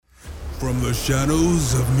From the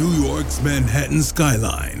shadows of New York's Manhattan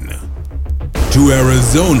skyline to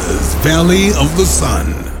Arizona's Valley of the Sun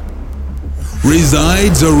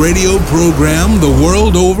resides a radio program the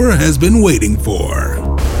world over has been waiting for.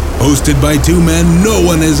 Hosted by two men no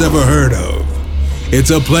one has ever heard of.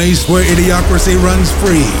 It's a place where idiocracy runs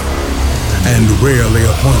free and rarely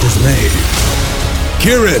a point is made.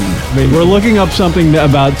 Kieran. We're looking up something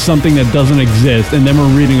about something that doesn't exist, and then we're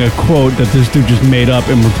reading a quote that this dude just made up,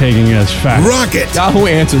 and we're taking it as fact. Rocket. Yahoo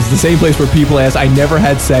Answers, the same place where people ask, I never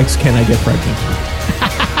had sex, can I get pregnant?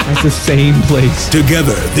 That's the same place.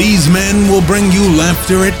 Together, these men will bring you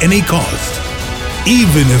laughter at any cost,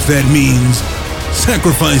 even if that means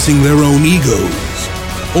sacrificing their own egos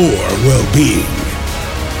or well-being.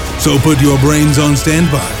 So put your brains on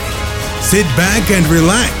standby, sit back and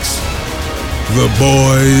relax. The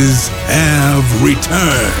boys have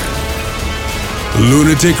returned.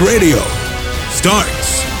 Lunatic Radio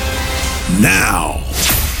starts now.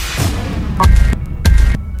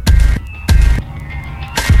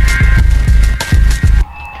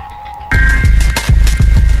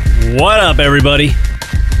 What up, everybody?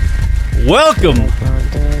 Welcome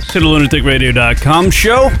to the lunaticradio.com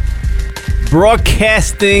show,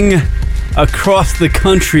 broadcasting across the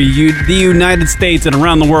country, the United States, and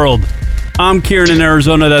around the world. I'm Kieran in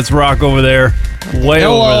Arizona. That's Rock over there. Way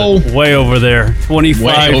over there. 25.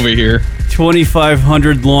 Way over here.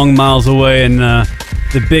 2,500 long miles away in the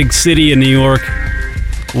big city of New York.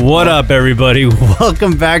 What up, everybody?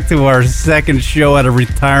 Welcome back to our second show out of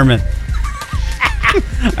retirement.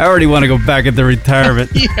 I already want to go back into retirement.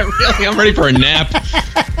 Yeah, really? I'm ready for a nap.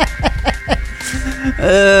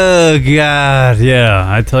 Oh, God. Yeah,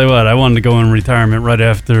 I tell you what, I wanted to go in retirement right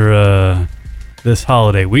after this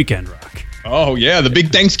holiday weekend, Rock. Oh, yeah, the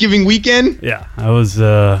big Thanksgiving weekend? Yeah, I was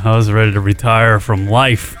ready to retire from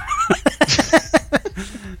life.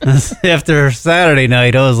 After Saturday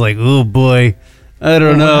night, I was like, oh, boy, I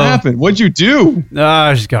don't know. What happened? What'd you do?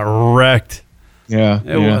 I just got wrecked. Yeah.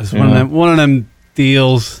 It was one of them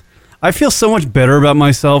deals. I feel so much better about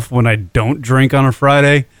myself when I don't drink on a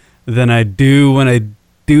Friday than I do when I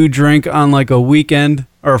do drink on like a weekend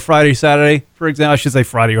or a Friday, Saturday, for example. I should say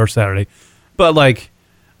Friday or Saturday. But like,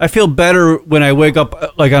 I feel better when I wake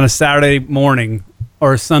up like on a Saturday morning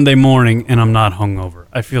or a Sunday morning and I'm not hungover.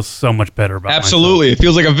 I feel so much better about Absolutely. myself. It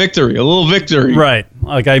feels like a victory, a little victory. Right.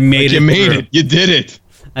 Like I made it. You made it. You did it.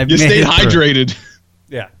 You stayed hydrated.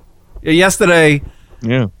 Yeah. Yesterday,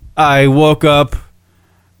 yeah, I woke up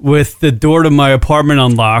with the door to my apartment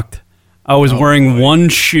unlocked. I was wearing one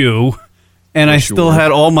shoe, and I still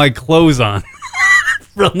had all my clothes on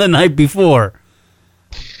from the night before.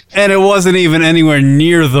 And it wasn't even anywhere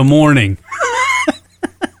near the morning.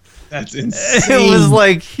 That's insane. It was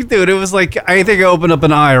like, dude, I think I opened up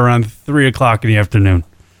an eye around 3 o'clock in the afternoon.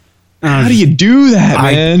 How do you do that,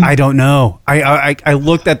 man? I don't know. I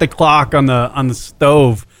looked at the clock on the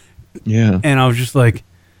stove. Yeah. And I was just like,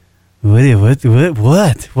 what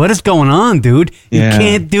is going on, dude? You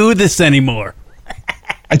can't do this anymore.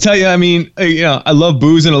 I tell you, I mean, I love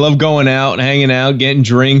boozing. I love going out and hanging out, getting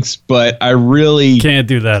drinks, but I really can't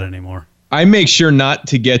do that anymore. I make sure not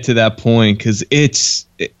to get to that point because here's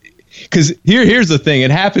the thing.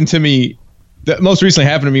 It happened to me. That most recently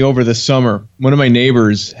happened to me over the summer. One of my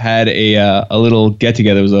neighbors had a little get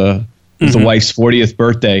together. It was the wife's 40th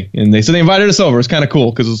birthday, and they invited us over. It was kind of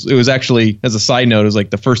cool because it was actually, as a side note, it was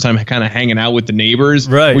like the first time kind of hanging out with the neighbors,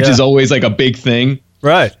 right? Which is always like a big thing,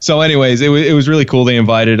 right? So, anyways, it was really cool. They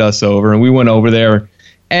invited us over, and we went over there,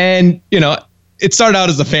 and it started out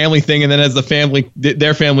as a family thing, and then as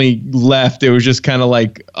their family left, it was just kind of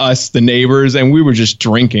like us, the neighbors, and we were just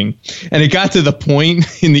drinking. And it got to the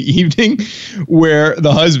point in the evening where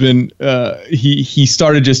the husband, he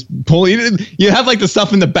started just pulling. You have like the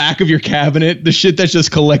stuff in the back of your cabinet, the shit that just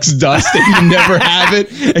collects dust, and you never have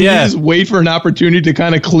it, and you just wait for an opportunity to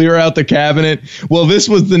kind of clear out the cabinet. Well, this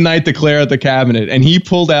was the night to clear out the cabinet, and he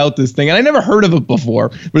pulled out this thing, and I never heard of it before,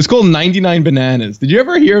 but it's called 99 Bananas. Did you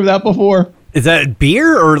ever hear of that before? Is that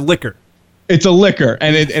beer or liquor? It's a liquor,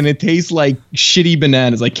 and it tastes like shitty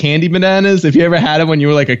bananas, like candy bananas. If you ever had it when you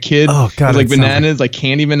were like a kid, like bananas, like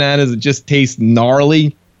candy bananas. It just tastes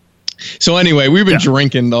gnarly. So anyway, we've been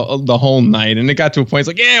drinking the whole night, and it got to a point. It's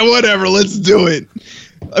like, yeah, whatever, let's do it.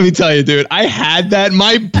 Let me tell you, dude, I had that.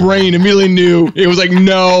 My brain immediately knew. It was like,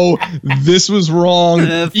 no, this was wrong.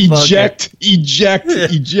 Eject.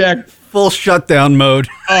 full shutdown mode.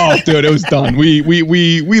 Oh, dude, it was done.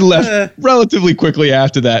 We left relatively quickly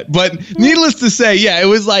after that. But needless to say, yeah, it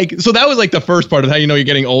was like, so that was like the first part of how you know you're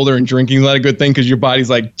getting older and drinking is not a good thing because your body's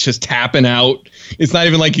like just tapping out. It's not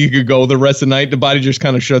even like you could go the rest of the night. The body just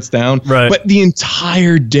kind of shuts down. Right. But the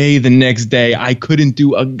entire day, the next day, I couldn't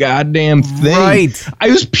do a goddamn thing. Right. I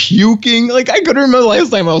was puking. Like I couldn't remember the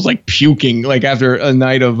last time I was like puking, like after a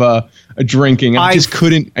night of drinking. I just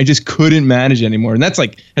couldn't manage anymore. And that's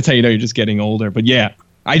how you know you're just getting older. But yeah,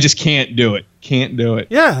 I just can't do it. Can't do it.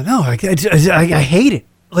 Yeah, no, I hate it.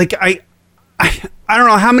 Like I don't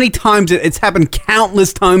know how many times it's happened,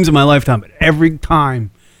 countless times in my lifetime, but every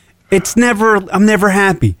time I'm never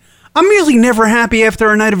happy. I'm usually never happy after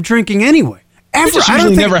a night of drinking anyway. You're just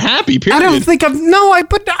usually never happy, period. I don't think I'm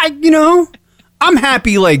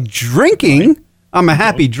happy like drinking. Right. I'm a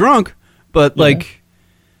happy drunk, but like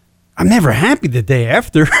I'm never happy the day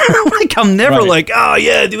after. Like I'm never like, oh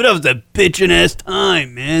yeah, dude, that was a bitchin' ass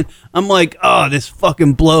time, man. I'm like, oh, this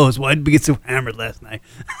fucking blows. Why did we get so hammered last night?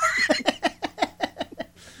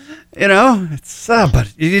 It's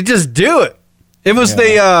but you just do it. It was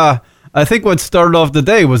I think what started off the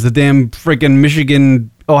day was the damn freaking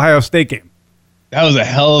Michigan-Ohio State game. That was a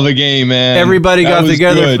hell of a game, man. Everybody got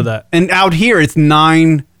together for that. And out here, it's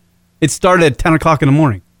 9. It started at 10 o'clock in the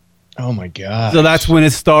morning. Oh, my God. So that's when it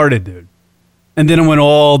started, dude. And then it went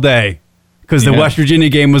all day because the West Virginia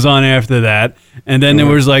game was on after that. And then it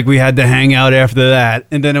was like we had to hang out after that.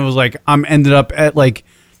 And then it was like ended up at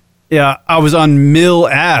I was on Mill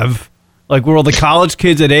Ave, like where all the college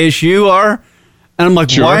kids at ASU are. And I'm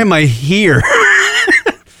like, why am I here?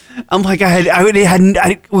 I'm like,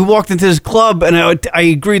 we walked into this club and I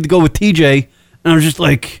agreed to go with TJ. And I was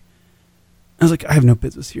like, I have no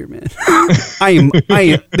business here, man.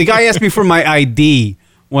 The guy asked me for my ID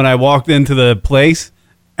when I walked into the place.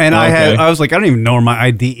 And I was like, I don't even know where my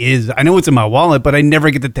ID is. I know it's in my wallet, but I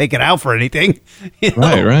never get to take it out for anything.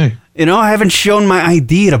 Right. I haven't shown my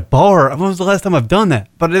ID at a bar. When was the last time I've done that?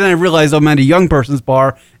 But then I realized I'm at a young person's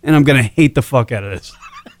bar, and I'm going to hate the fuck out of this.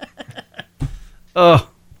 Oh,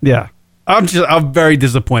 yeah. I'm very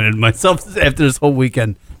disappointed in myself after this whole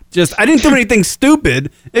weekend. I didn't do anything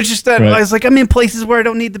stupid. It's just that I was like, I'm in places where I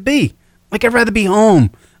don't need to be. Like, I'd rather be home,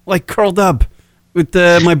 like curled up with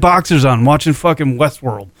my boxers on, watching fucking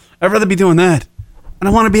Westworld. I'd rather be doing that. And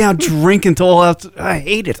I want to be out drinking till all out. I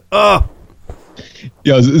hate it. Ugh.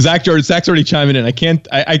 Yo, Zach's already chiming in. I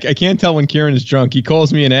can't tell when Kieran is drunk. He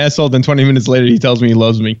calls me an asshole, then 20 minutes later he tells me he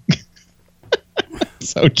loves me.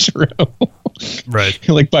 So true. Right.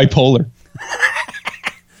 You're like bipolar.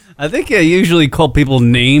 I think I usually call people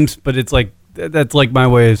names, but it's like that's like my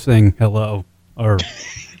way of saying hello or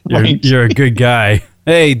you're a good guy.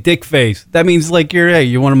 Hey, dick face. That means like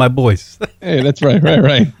you're one of my boys. Hey, that's right.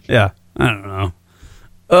 Yeah. I don't know.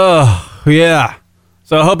 Oh, yeah.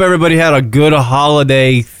 So I hope everybody had a good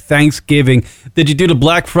holiday Thanksgiving. Did you do the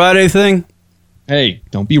Black Friday thing? Hey,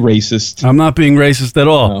 don't be racist. I'm not being racist at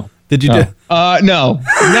all. No. Did you do? No,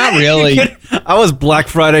 not really. I was Black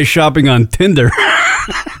Friday shopping on Tinder.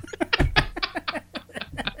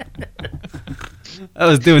 I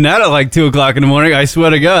was doing that at like 2 o'clock in the morning. I swear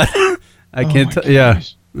to God. I can't tell. Yeah.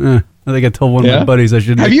 I think I told one of my buddies I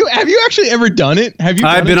should. Have you actually ever done it?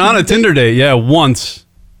 I've been on a Tinder date. Yeah, once.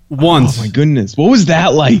 Oh my goodness. What was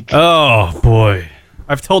that like? Oh boy.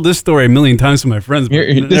 I've told this story a million times to my friends. This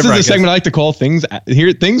is the segment I like to call things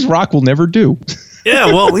Rock will never do. Yeah,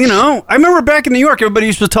 well, I remember back in New York, everybody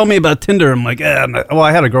used to tell me about Tinder. I'm like,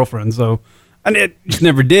 I had a girlfriend, so I just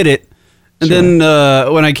never did it. And then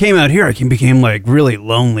when I came out here, I became like really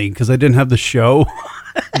lonely because I didn't have the show.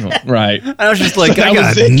 Right. I was just like,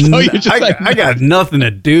 I got nothing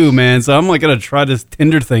to do, man. So I'm like going to try this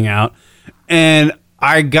Tinder thing out. And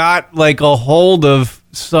I got like a hold of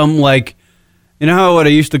some what I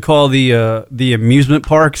used to call the amusement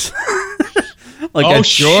parks. Like a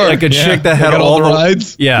chick that had all the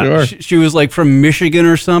rides. Yeah. Sure. She was like from Michigan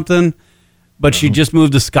or something, but she just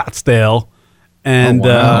moved to Scottsdale.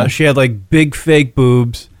 And she had like big fake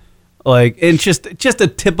boobs. And just a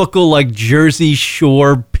typical like Jersey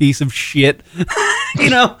Shore piece of shit,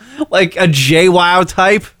 like a JWoww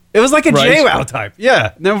type. It was like a JWoww type,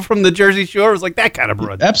 yeah. Never from the Jersey Shore. It was like that kind of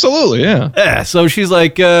broad. Absolutely, yeah. Yeah. So she's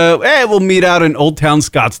like, "Hey, we'll meet out in Old Town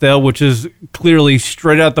Scottsdale," which is clearly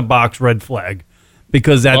straight out the box red flag,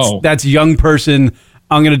 because that's young person.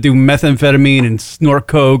 I'm gonna do methamphetamine and snort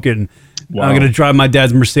coke, and I'm gonna drive my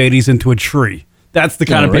dad's Mercedes into a tree. That's the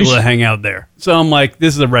kind of people that hang out there. So I'm like,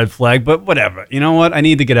 this is a red flag, but whatever. You know what? I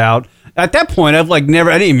need to get out. At that point, I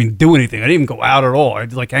didn't even do anything. I didn't even go out at all. I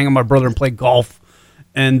just like hang with my brother and play golf.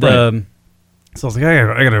 And so I was like,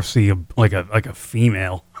 I gotta see a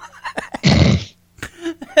female.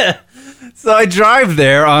 So I drive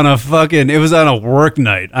there on it was on a work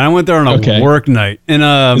night. I went there on a work night.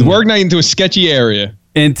 And work night into a sketchy area.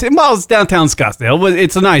 Well, it's downtown Scottsdale.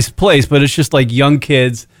 It's a nice place, but it's just like young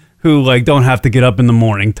kids who like don't have to get up in the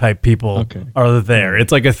morning type people are there.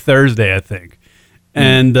 It's like a Thursday, I think.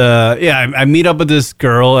 And I meet up with this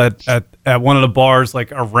girl at one of the bars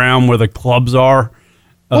like around where the clubs are.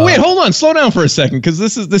 Oh wait, hold on, slow down for a second, because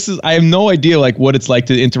this is I have no idea like what it's like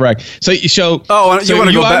to interact. So you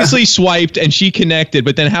obviously swiped and she connected,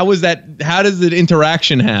 but then how does the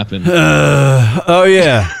interaction happen?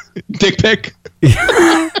 Dick pic.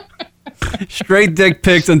 Straight dick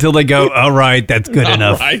pics until they go, all right, that's good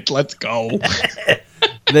enough. All right, let's go.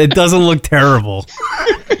 It doesn't look terrible.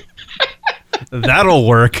 That'll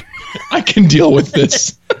work. I can deal with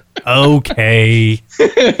this. Okay.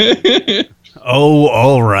 Oh,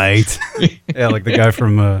 all right. Yeah, like the guy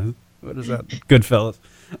from what is that? Goodfellas.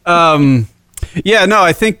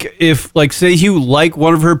 I think if like say you like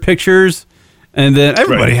one of her pictures, and then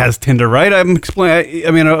everybody has Tinder, right? I'm explaining.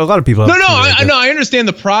 I mean, a lot of people. No, I understand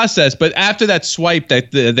the process, but after that swipe,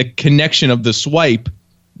 that the connection of the swipe.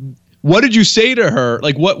 What did you say to her?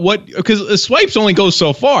 Like what? Because the swipes only go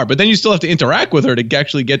so far, but then you still have to interact with her to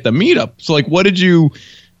actually get the meetup. So like, what did you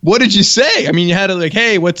say? I mean, you had to like,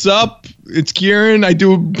 hey, what's up? It's Kieran. I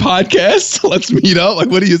do a podcast. Let's meet up. Like,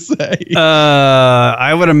 what do you say?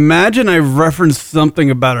 I would imagine I referenced something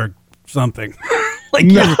about her something.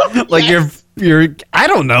 You're I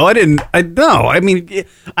don't know. I mean,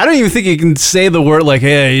 I don't even think you can say the word like,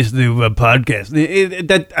 hey, I used to do a podcast.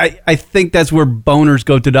 I think that's where boners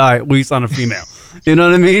go to die, at least on a female. You know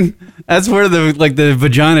what I mean? That's where the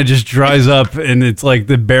vagina just dries up and it's like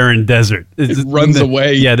the barren desert. It runs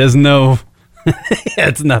away. Yeah, there's no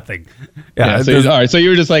it's nothing. Yeah, all right. So you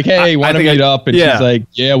were just like, hey, want to meet up? And she's like,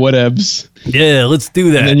 yeah, whatevs. Yeah, let's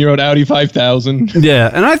do that. And then you wrote Audi 5000.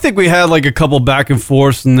 Yeah, and I think we had like a couple back and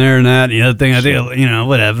forths and there and that. And the other thing, I think,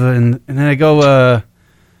 whatever. And then I go,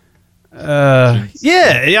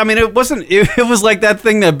 I mean, it wasn't. It was like that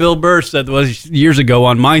thing that Bill Burr said was years ago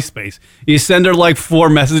on MySpace. You send her like 4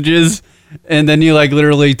 messages, and then you like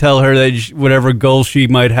literally tell her that whatever goal she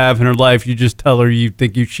might have in her life, you just tell her you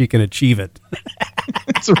think she can achieve it.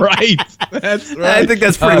 That's right. That's right. I think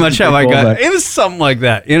that's pretty much how I got it. It was something like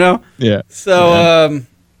that, you know? Yeah. So,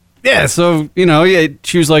 so,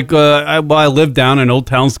 she was like, I live down in Old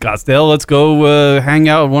Town Scottsdale. Let's go hang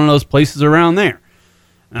out at one of those places around there.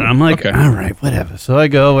 And I'm like, all right, whatever. So I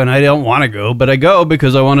go, and I don't want to go, but I go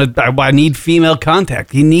because I need female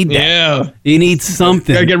contact. You need that. Yeah. You need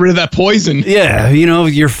something. Gotta get rid of that poison. Yeah,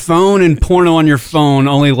 your phone and porno on your phone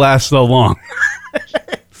only lasts so long.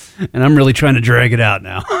 And I'm really trying to drag it out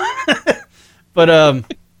now. But,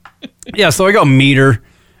 so I go meet her,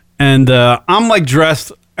 and I'm like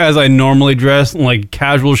dressed as I normally dress, like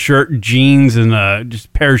casual shirt, jeans, and just a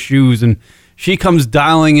pair of shoes, and she comes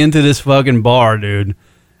dialing into this fucking bar, dude.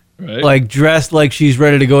 Right. Like dressed like she's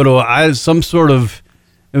ready to go to some sort of,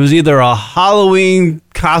 it was either a Halloween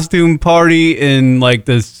costume party in like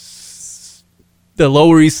the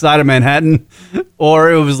Lower East Side of Manhattan,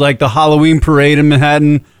 or it was like the Halloween parade in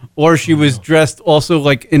Manhattan, or she was dressed also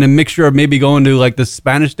like in a mixture of maybe going to like the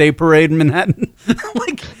Spanish Day parade in Manhattan.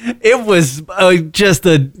 Like it was I'm just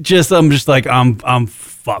like I'm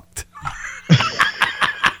fucked.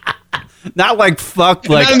 Not like fucked,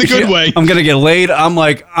 like not in the good way. I'm gonna get laid. I'm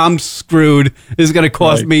like, I'm screwed. This is gonna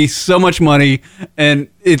cost me so much money, and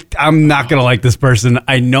I'm not gonna like this person.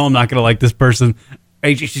 I know I'm not gonna like this person.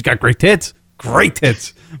 She's got great tits,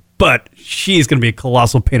 but she's gonna be a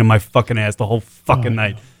colossal pain in my fucking ass the whole fucking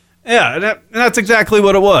night. Yeah, and that's exactly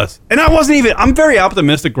what it was. And I'm very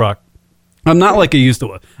optimistic, Rock. I'm not like I used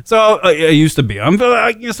to. So I used to be.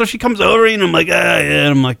 So she comes over and I'm like, and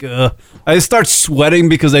I'm like, I start sweating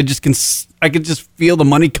because I could just feel the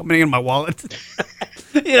money coming in my wallet.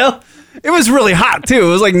 It was really hot too. It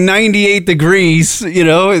was like 98 degrees.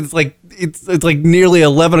 It's like nearly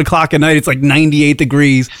 11 o'clock at night. It's like 98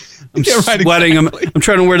 degrees. I'm sweating. Exactly. I'm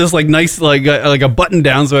trying to wear this like nice like a button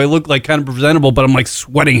down so I look like kind of presentable, but I'm like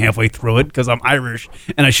sweating halfway through it because I'm Irish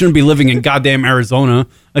and I shouldn't be living in goddamn Arizona.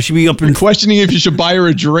 I should be up in questioning if you should buy her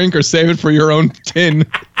a drink or save it for your own tin.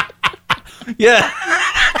 Yeah.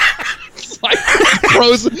 It's like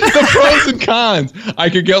the pros and cons. I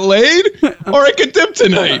could get laid or I could dip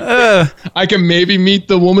tonight. I can maybe meet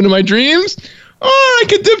the woman of my dreams. I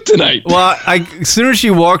could dip tonight. Well, as soon as she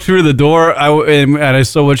walked through the door, and I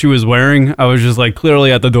saw what she was wearing, I was just like,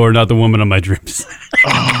 clearly at the door, not the woman of my dreams.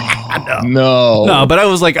 No, but I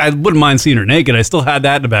was like, I wouldn't mind seeing her naked. I still had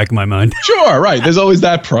that in the back of my mind. Sure, right. There's always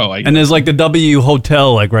that pro. And there's like the W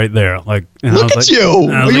Hotel, like right there. Like, look at you.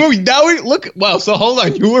 Wow. So hold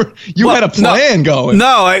on. You had a plan going.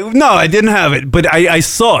 No, I didn't have it, but I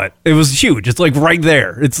saw it. It was huge. It's like right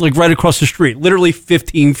there. It's like right across the street, literally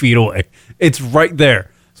 15 feet away. It's right there.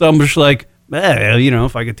 So I'm just like,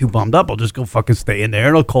 if I get too bummed up, I'll just go fucking stay in there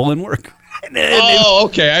and I'll call in work.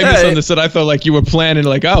 Okay. I misunderstood. I thought like you were planning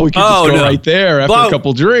like, we could just go right there after a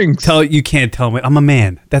couple drinks. You can't tell me. I'm a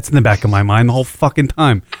man. That's in the back of my mind the whole fucking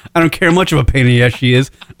time. I don't care much of a pain in the ass she is.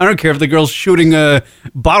 I don't care if the girl's shooting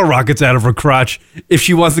bottle rockets out of her crotch. If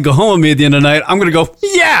she wants to go home with me at the end of the night, I'm going to go,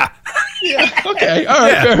 yeah. Yeah. Okay. All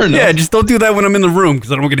right. Fair enough. Yeah. Just don't do that when I'm in the room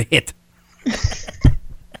because I don't get hit.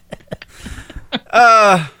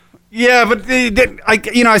 Yeah, but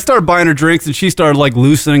I started buying her drinks, and she started like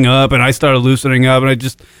loosening up, and I started loosening up, and I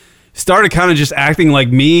just started kind of just acting like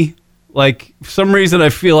me. Like for some reason, I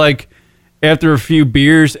feel like after a few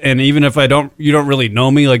beers, and even if you don't really know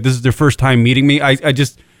me, like this is their first time meeting me, I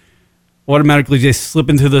just automatically just slip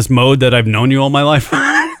into this mode that I've known you all my life.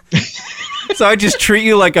 So I just treat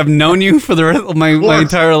you like I've known you for the rest of my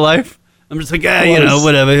entire life. I'm just like,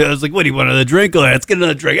 whatever. I was like, what do you want, another drink? All right, let's get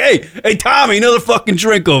another drink. Hey, Tommy, another fucking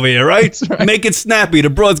drink over here, right? Right. Make it snappy. The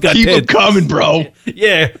broad's got Keep it coming, bro.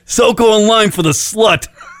 Yeah, Soko in line for the slut.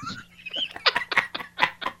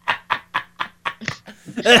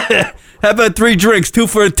 How about 3 drinks, 2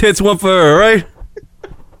 for her tits, 1 for her, right?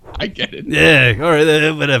 I get it. Yeah, all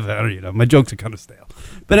right, whatever. I don't, my jokes are kind of stale.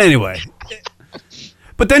 But anyway.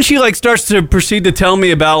 But then she like starts to proceed to tell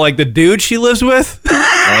me about like the dude she lives with.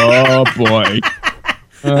 Oh boy!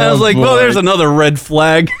 I was like, well, there's another red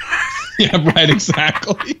flag. Yeah, right.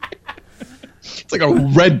 Exactly. It's like a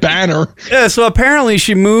red banner. Yeah. So apparently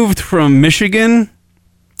she moved from Michigan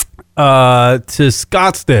to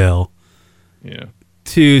Scottsdale. Yeah.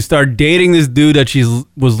 To start dating this dude that she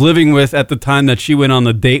was living with at the time that she went on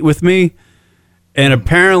the date with me, and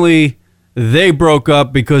apparently they broke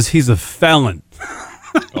up because he's a felon.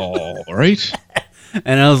 All right.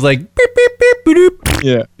 And I was like, beep, beep, beep, boop.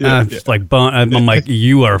 Yeah. I'm just like, I'm like,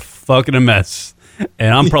 you are fucking a mess.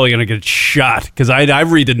 And I'm probably going to get shot because I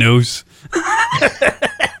read the news.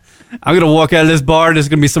 I'm going to walk out of this bar and there's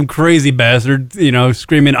going to be some crazy bastard,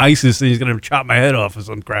 screaming ISIS, and he's going to chop my head off or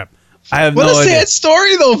some crap. I have no idea. What a sad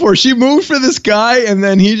story, though, for she moved for this guy, and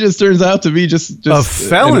then he just turns out to be just a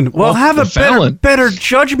felon. Have a better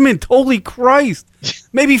judgment. Holy Christ.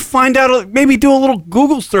 Maybe find out, maybe do a little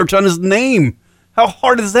Google search on his name. How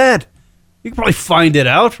hard is that? You can probably find it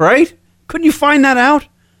out, right? Couldn't you find that out?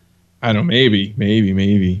 I don't know,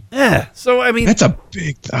 maybe. Yeah, so I mean...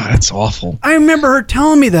 that's awful. I remember her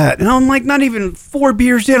telling me that, and I'm like, not even 4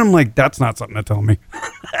 beers in, I'm like, that's not something to tell me.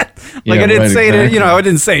 I didn't say it, I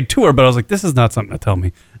didn't say it to her, but I was like, this is not something to tell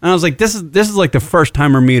me. And I was like, this is like the first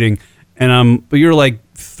time we're meeting, and but you're like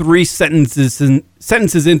 3 sentences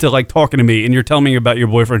into like talking to me, and you're telling me about your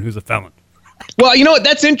boyfriend who's a felon. Well, you know what?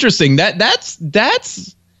 That's interesting. That's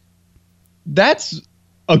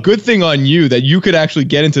a good thing on you that you could actually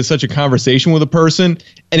get into such a conversation with a person.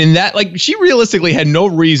 And in that, like, she realistically had no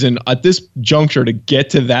reason at this juncture to get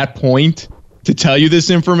to that point to tell you this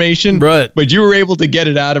information. Right. But you were able to get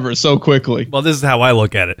it out of her so quickly. Well, this is how I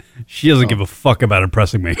look at it. She doesn't give a fuck about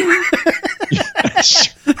impressing me.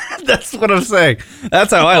 That's what I'm saying.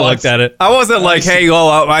 That's how I looked at it. I wasn't like, hey,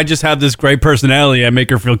 I just have this great personality. I make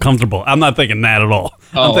her feel comfortable. I'm not thinking that at all.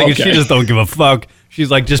 I'm thinking she just don't give a fuck. She's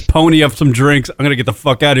like, just pony up some drinks. I'm going to get the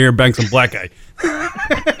fuck out of here and bang some black guy.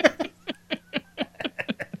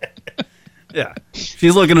 Yeah.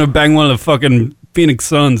 She's looking to bang one of the fucking Phoenix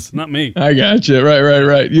Suns, not me. I got you.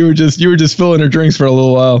 Right. You were just filling her drinks for a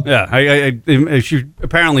little while. Yeah.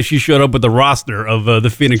 She showed up with the roster of the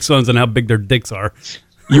Phoenix Suns and how big their dicks are.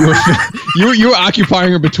 You were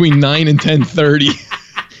occupying her between 9 and 10:30.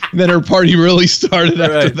 Then her party really started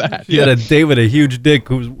after that. She had a date with a huge dick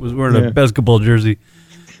who was wearing a basketball jersey.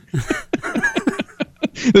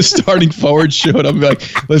 The starting forward showed up and be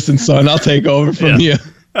like, listen, son, I'll take over from you.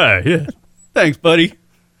 All right, yeah. Thanks, buddy.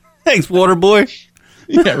 Thanks, water boy.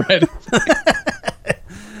 Yeah, right.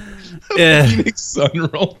 Yeah. Phoenix Sun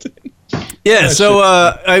rolled in. Yeah,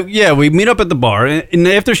 so we meet up at the bar, and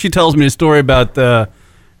after she tells me a story about her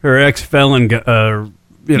ex-felon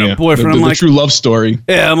boyfriend, I'm like, the true love story.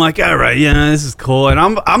 Yeah, I'm like, all right, this is cool, and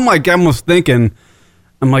I'm like almost thinking,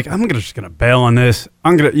 I'm just gonna bail on this.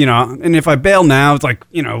 I'm gonna, and if I bail now, it's like,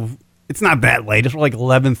 it's not that late. It's like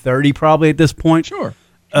 11:30 probably at this point. Sure.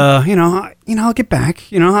 I'll get back.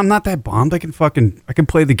 I'm not that bummed. I can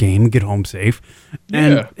play the game and get home safe.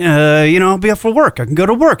 And, I'll be up for work. I can go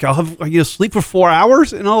to work. I'll sleep for 4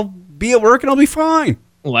 hours and I'll be at work and I'll be fine.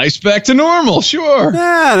 Life's back to normal, sure.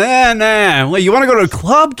 Nah. Well, you want to go to a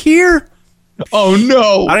club, Kier? Oh,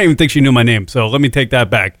 no. I don't even think she knew my name, so let me take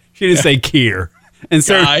that back. She didn't say Kier. And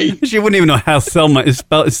so she wouldn't even know how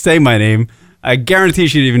to say my name. I guarantee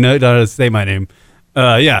she didn't even know how to say my name.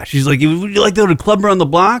 She's like, would you like to go to the club around the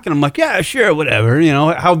block? And I'm like, yeah, sure, whatever.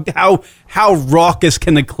 How raucous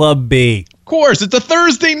can the club be? Of course, it's a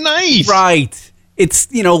Thursday night. Right.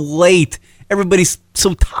 It's, late. Everybody's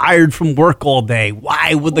so tired from work all day.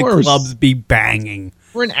 Why would the clubs be banging?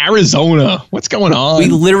 We're in Arizona. What's going on? We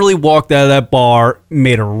literally walked out of that bar,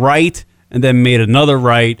 made a right, and then made another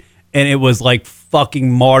right, and it was like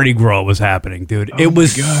fucking Mardi Gras was happening, dude. It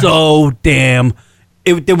was so damn.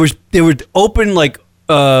 They were open like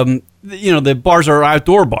the bars are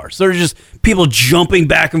outdoor bars. So there's just people jumping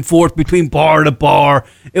back and forth between bar to bar.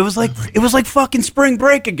 It was like fucking spring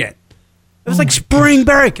break again. It was like spring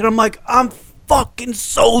break, and I'm like, I'm fucking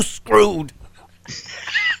so screwed.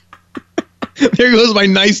 There goes my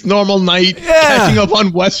nice normal night, catching up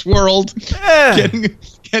on Westworld,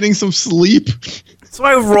 getting some sleep. So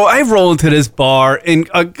I roll into this bar, and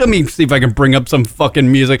let me see if I can bring up some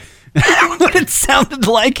fucking music. What it sounded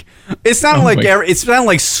like? It sounded like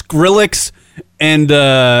Skrillex and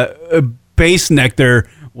Bass Nectar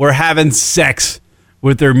were having sex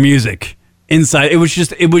with their music inside. It was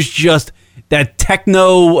just that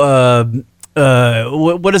techno.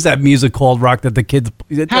 What is that music called? Rock that the kids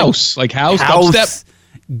house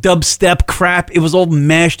dubstep crap. It was all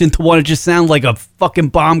mashed into one. It just sounded like a fucking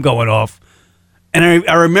bomb going off. And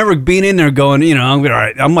I remember being in there going, all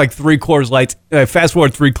right, I'm like 3 Coors Lights. Fast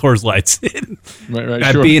forward 3 Coors Lights.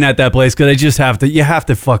 right. Being at that place, because you have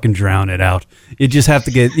to fucking drown it out. You have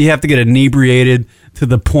to get inebriated to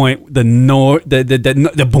the point the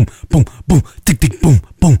boom boom boom tick tick boom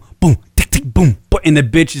boom boom tick tick boom, and the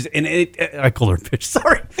bitch is I call her bitch.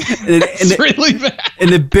 Sorry, it's really bad.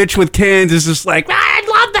 And the bitch with cans is just like, I'd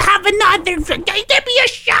love to have another. Give me a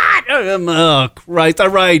shot. Oh Christ! All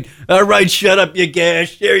right. Shut up, you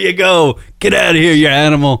gash. There you go. Get out of here, you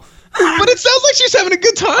animal. But it sounds like she's having a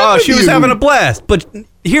good time. Oh, she was having a blast. But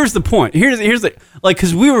here's the point. Here's the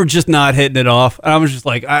because we were just not hitting it off. And I was just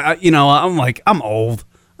like, I'm like, I'm old.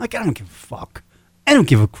 Like, I don't give a fuck. I don't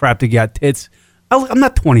give a crap to get tits. I'm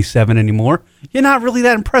not 27 anymore. You're not really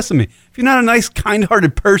that impressing me. If you're not a nice,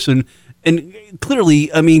 kind-hearted person, and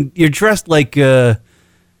clearly, I mean, you're dressed like Zsa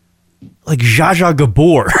Zsa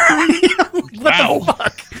Gabor. What the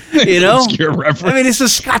fuck? Obscure reference. I mean, it's a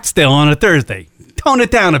Scottsdale on a Thursday. Tone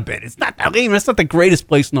it down a bit. It's not the greatest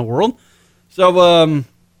place in the world. So,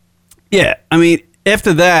 yeah. I mean,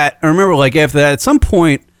 after that, I remember after that, at some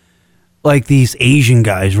point, these Asian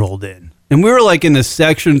guys rolled in. And we were in the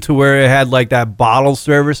section to where it had that bottle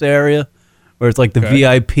service area where it's the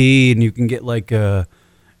VIP, and you can get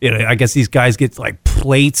I guess these guys get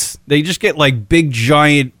plates. They just get big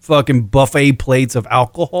giant fucking buffet plates of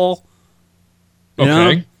alcohol. You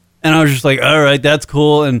know? And I was just like, all right, that's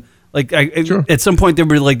cool. And at some point there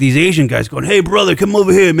were these Asian guys going, hey brother, come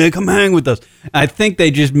over here, man, come hang with us. I think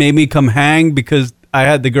they just made me come hang because I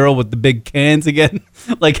had the girl with the big cans again,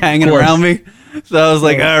 hanging around me. So I was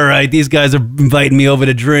like, all right, these guys are inviting me over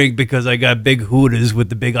to drink because I got big hooters with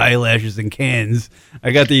the big eyelashes and cans.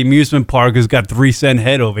 I got the amusement park who's got 3-cent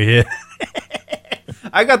head over here.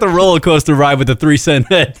 I got the roller coaster ride with the 3-cent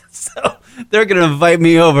head. So they're going to invite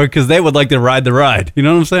me over because they would like to ride the ride. You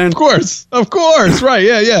know what I'm saying? Of course. Right.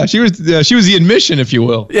 Yeah. She was the admission, if you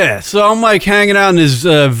will. Yeah. So I'm hanging out in this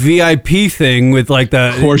VIP thing with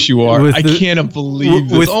the. Of course you are. I can't believe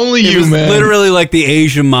this. Only you, man. Literally the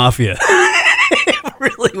Asian mafia. It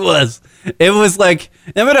really was. It was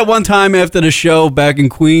remember that one time after the show back in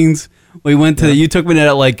Queens, we went to, you took me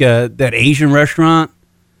to that Asian restaurant?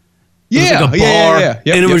 Yeah. It was a bar. Yeah.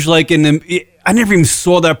 And it was I never even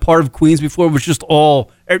saw that part of Queens before. It was just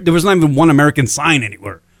there was not even one American sign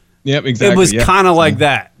anywhere. Yep, exactly. It was kind of like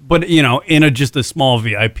that, but in just a small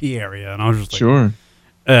VIP area. And I was just sure.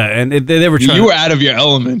 And they were trying. You were out of your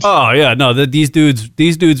element. Oh yeah, no. These dudes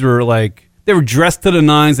were they were dressed to the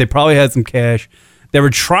nines. They probably had some cash. They were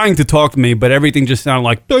trying to talk to me, but everything just sounded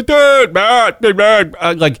like they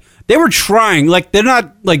were trying. They're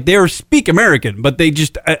not they speak American, but they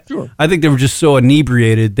just. Sure. I think they were just so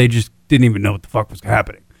inebriated they just didn't even know what the fuck was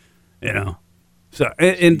happening. So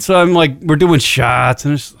and so I'm we're doing shots,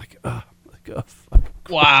 and it's oh fuck.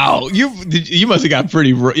 Wow, you must have got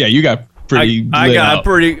pretty. Yeah, you got pretty. I got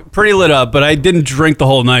pretty lit up, but I didn't drink the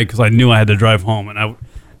whole night because I knew I had to drive home, and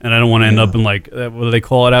and I don't want to end up in like what do they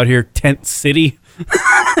call it out here, tent city.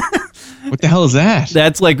 What the hell is that?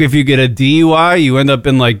 That's like if you get a DUI, you end up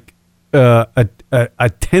in like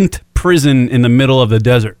a tent prison in the middle of the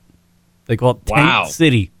desert. They call it tent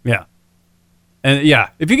city. Yeah, and yeah,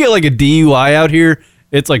 if you get like a DUI out here,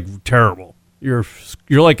 it's like terrible. You're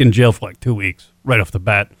like in jail for like 2 weeks right off the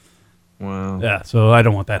bat. Wow. Yeah, so I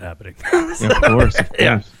don't want that happening. Yeah, of course.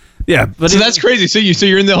 Yeah, but so that's crazy. So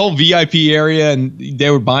you're in the whole VIP area, and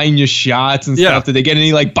they were buying you shots and stuff. Did they get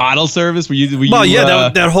any like bottle service?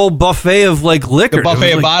 That whole buffet of like liquor, the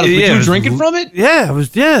buffet of bottles. Were you drinking from it? Yeah, it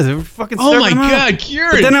was. Yeah, they were fucking. Oh my God,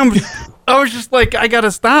 Kieran! But then I was just like, I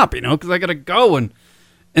gotta stop, because I gotta go, and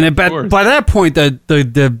by that point,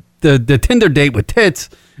 the Tinder date with tits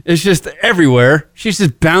is just everywhere. She's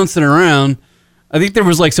just bouncing around. I think there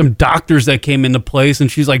was like some doctors that came into place,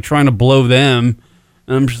 and she's like trying to blow them.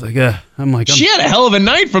 And I'm just like, she had a hell of a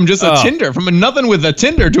night from just a Tinder, from a nothing with a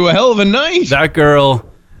Tinder to a hell of a night. That girl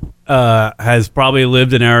has probably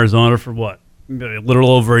lived in Arizona for what? A little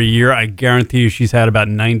over a year. I guarantee you she's had about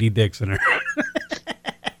 90 dicks in her.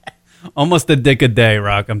 Almost a dick a day,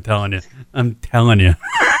 Rock. I'm telling you.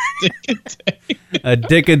 A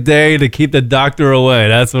dick a day to keep the doctor away.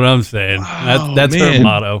 That's what I'm saying. Wow, that's her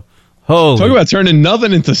motto. Holy. Talk about turning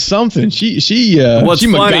nothing into something. She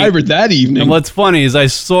MacGyvered that evening. And what's funny is I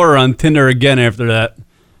saw her on Tinder again after that.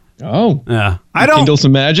 Oh. Yeah. Kindle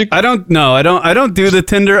some magic? I don't do the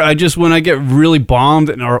Tinder. I just, when I get really bombed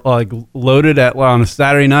and or like loaded on a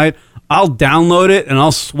Saturday night, I'll download it and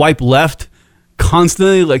I'll swipe left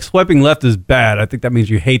constantly. Like swiping left is bad. I think that means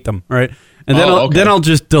you hate them, right? And then I'll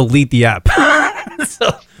just delete the app.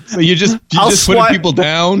 So you just putting people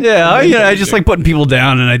down? Yeah, I just like putting people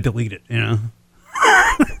down and I delete it,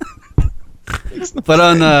 But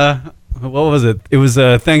on what was it? It was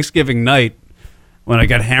Thanksgiving night when I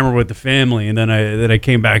got hammered with the family, and then I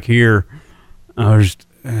came back here. I was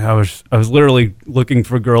literally looking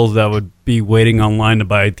for girls that would be waiting online to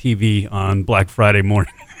buy a TV on Black Friday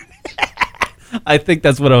morning. I think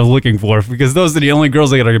that's what I was looking for, because those are the only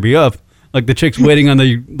girls that are gonna be up. Like the chicks waiting on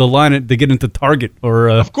the line to get into Target or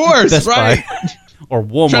of course, Best right? Buy or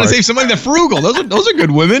Walmart. Trying to save some money. They're frugal. Those are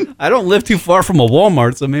good women. I don't live too far from a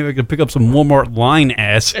Walmart, so maybe I could pick up some Walmart line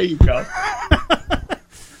ass. There you go.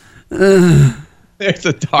 There's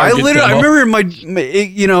a Target. I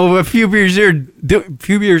remember a few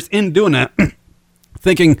years in doing that,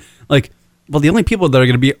 thinking like, well, the only people that are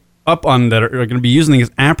going to be up on that are going to be using this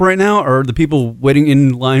app right now are the people waiting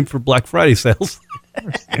in line for Black Friday sales.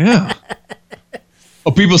 Yeah.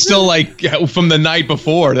 Oh, people still like from the night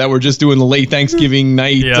before that were just doing the late Thanksgiving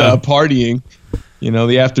night partying.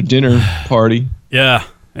 The after dinner party. Yeah.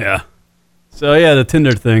 So the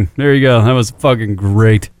Tinder thing. There you go. That was fucking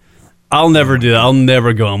great. I'll never do that. I'll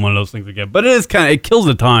never go on one of those things again. But it kills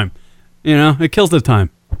the time. It kills the time.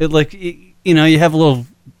 It you have a little.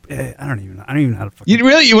 I don't even know how to fucking.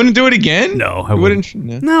 You wouldn't do it again? No, I wouldn't.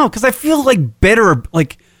 No, because I feel like better.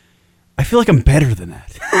 Like I feel like I'm better than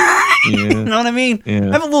that. Yeah. You know what I mean? Yeah.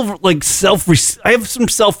 I have a little like I have some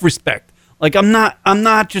self-respect. Like I'm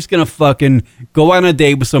not just gonna fucking go on a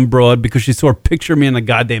date with some broad because she saw a picture of me on the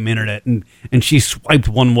goddamn internet and she swiped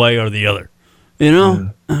one way or the other.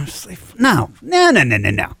 I'm just like, no.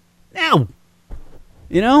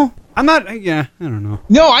 I'm not. Yeah, I don't know.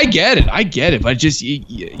 No, I get it. But just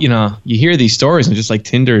you hear these stories and just like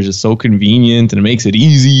Tinder is just so convenient and it makes it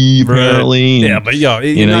easy apparently. Right. Yeah, but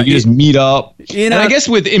you just meet up. And I guess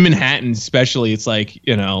in Manhattan especially, it's like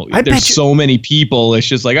there's so many people. It's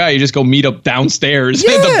just like you just go meet up downstairs at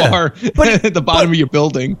the bar at the bottom of your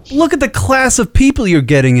building. Look at the class of people you're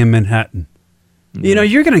getting in Manhattan.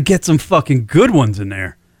 You're gonna get some fucking good ones in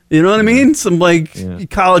there. You know what I mean? Some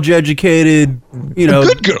college educated, a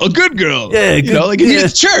good girl. Yeah, good, like in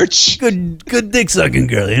church. Good dick sucking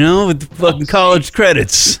girl, with fucking college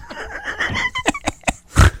credits.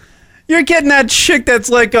 You're getting that chick that's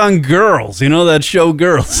like on Girls, that show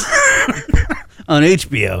Girls on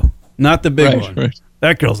HBO. Not the big one. Right.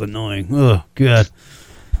 That girl's annoying. Oh God.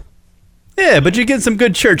 Yeah, but you get some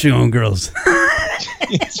good church going girls.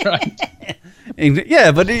 That's right. And,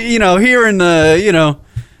 but here in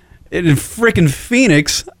in freaking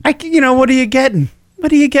Phoenix, what are you getting?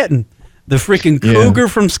 The freaking cougar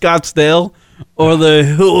from Scottsdale or the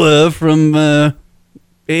hua from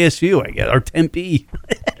ASU, I guess, or Tempe.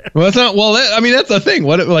 Well, that's not. Well, that's the thing.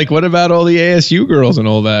 What about all the ASU girls and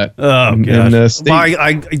all that? Oh god,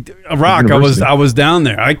 Rock. I was down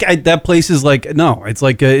there. That place is like no. It's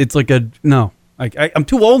like a no. I'm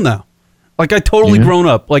too old now. Like I totally grown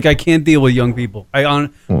up. Like I can't deal with young people. I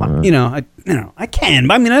can.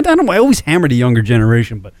 But I always hammer the younger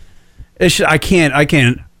generation, but I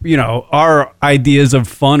can't. our ideas of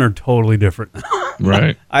fun are totally different.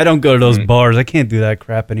 Right. I don't go to those bars. I can't do that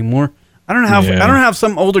crap anymore. I don't have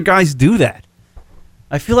some older guys do that.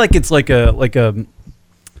 I feel like it's like a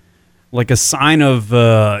sign of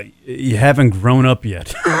you haven't grown up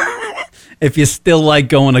yet. If you still like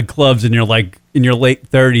going to clubs and you're like in your late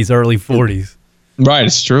 30s, early 40s. Right,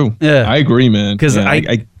 it's true. Yeah, I agree, man. Because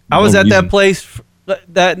I was at that place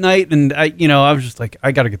that night, and I was just like,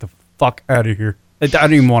 I got to get the fuck out of here. I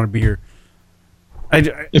don't even want to be here.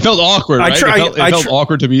 It felt awkward, right? It felt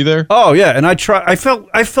awkward to be there. Oh yeah, and I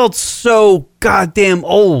felt so goddamn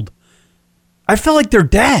old. I felt like their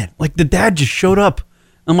dad. Like the dad just showed up.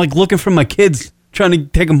 I'm like looking for my kids, trying to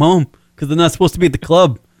take them home because they're not supposed to be at the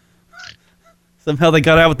club. Somehow they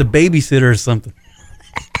got out with the babysitter or something.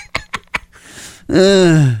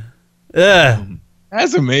 Yeah.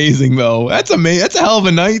 That's amazing, though. That's amazing. That's a hell of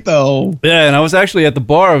a night, though. Yeah, and I was actually at the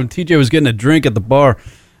bar when TJ was getting a drink at the bar.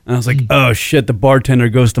 And I was like, oh, shit, the bartender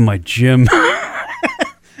goes to my gym.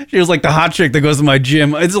 She was like the hot chick that goes to my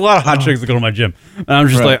gym. It's a lot of hot chicks that go to my gym. And I'm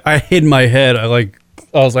just like, I hid my head. I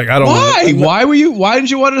was like, I don't know. Why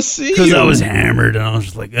didn't you want to see? Because I was hammered, and I was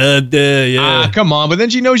just like, yeah. Come on. But then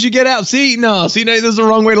she knows you get out. See, this is the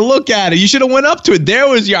wrong way to look at it. You should have went up to it. There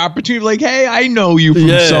was your opportunity. Like, hey, I know you from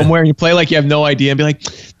somewhere. And you play like you have no idea and be like,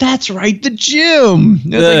 that's right, the gym.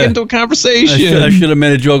 Let's get into a conversation. I should have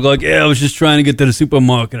made a joke like, I was just trying to get to the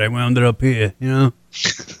supermarket. I wound it up here, There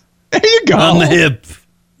you go. On the hip.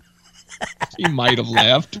 He might have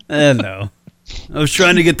laughed. No. I was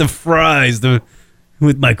trying to get the fries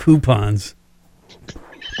with my coupons.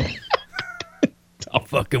 I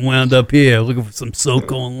fucking wound up here looking for some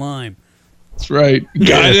SoCo and lime. That's right.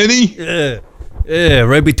 Got any? Yeah,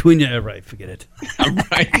 right between you. Right, forget it.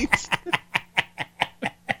 Right.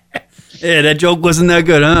 Yeah, that joke wasn't that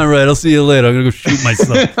good, huh? All right, I'll see you later. I'm going to go shoot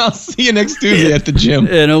myself. I'll see you next Tuesday at the gym.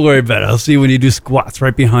 Yeah, don't worry about it. I'll see you when you do squats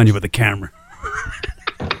right behind you with the camera.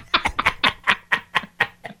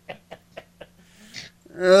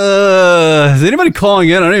 Is anybody calling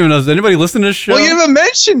in? I don't even know. Is anybody listening to this show? Well, you haven't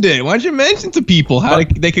mentioned it. Why don't you mention to people how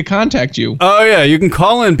they could contact you? Oh, yeah. You can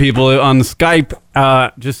call in, people, on the Skype.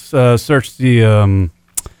 Just search the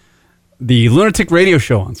Lunatic Radio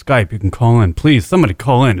Show on Skype. You can call in. Please, somebody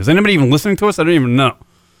call in. Is anybody even listening to us? I don't even know.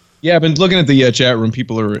 Yeah, I've been looking at the chat room.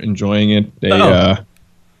 People are enjoying it. They want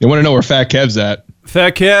to know where Fat Kev's at.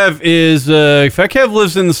 Fat Kev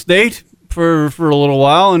lives in the state for a little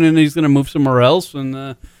while, and then he's going to move somewhere else.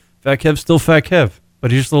 And Fat Kev's still Fat Kev,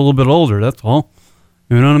 but he's just a little bit older. That's all.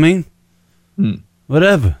 You know what I mean?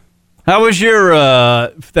 Whatever. How was your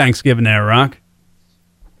Thanksgiving there, Rock?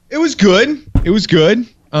 It was good.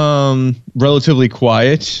 Relatively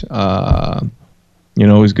quiet. It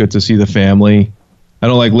was good to see the family. I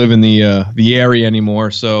don't like living the area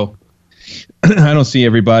anymore, so I don't see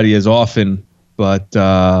everybody as often. But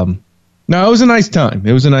no, it was a nice time.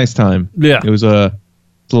 Yeah, it was a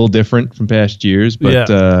little different from past years, but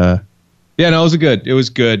no, it was good.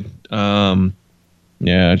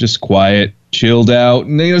 Just quiet, chilled out,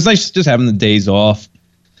 and it was nice just having the days off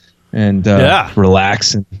and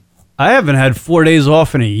relaxing. I haven't had 4 days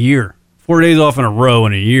off in a year. 4 days off in a row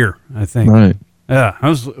in a year, I think. Right. Yeah, I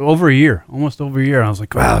was almost over a year. I was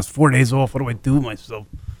like, wow, it's 4 days off. What do I do with myself?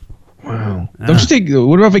 Wow. Don't you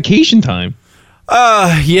what about vacation time?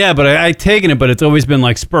 Yeah, but I've taken it, but it's always been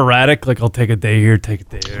like sporadic. Like I'll take a day here, take a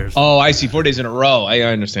day there. Oh, I see. 4 days in a row. I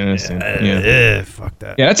understand. Yeah, fuck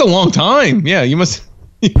that. Yeah, that's a long time. Yeah, you must.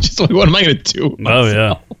 Just like, what am I going to do?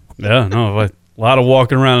 Oh yeah, no, a lot of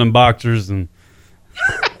walking around in boxers and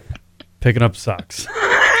picking up socks.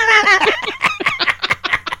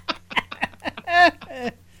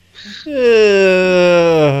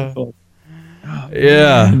 Yeah.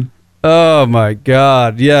 Oh my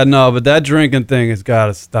God. Yeah, no, but that drinking thing has got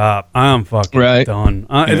to stop. I'm fucking done.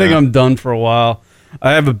 I think I'm done for a while.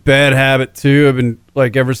 I have a bad habit too. I've been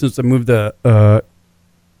like ever since I moved to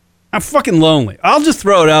I'm fucking lonely. I'll just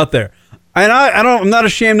throw it out there. And I'm not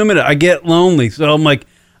ashamed to admit it. I get lonely. So I'm like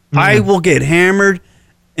I will get hammered,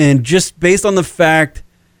 and just based on the fact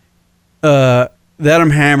that I'm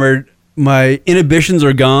hammered, my inhibitions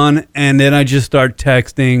are gone, and then I just start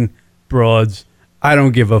texting broads. I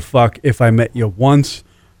don't give a fuck if I met you once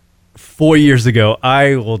 4 years ago.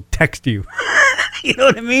 I will text you. You know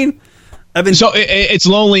what I mean? So it's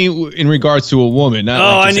lonely in regards to a woman.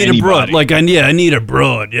 Not like I need anybody. a broad. Like I need a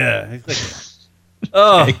broad. Yeah.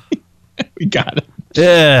 Okay. We got it.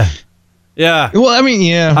 Yeah. Yeah. Well, I mean,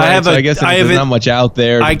 yeah. Right. I guess there's not much out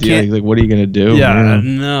there. I can't. Like, what are you gonna do? Yeah.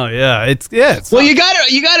 No. Yeah. It's well, you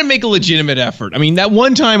gotta make a legitimate effort. I mean, that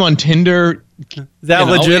one time on Tinder. Is that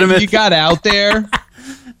legitimate? You got out there.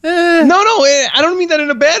 I don't mean that in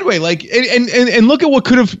a bad way. Like, and look at what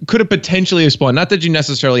could have potentially have spawned. Not that you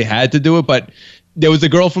necessarily had to do it, but there was a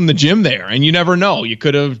girl from the gym there, and you never know. You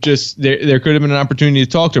could have just there could have been an opportunity to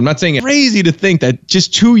talk to her. I'm not saying it's crazy to think that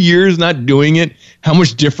just 2 years not doing it, how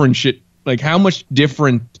much different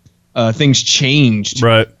things changed,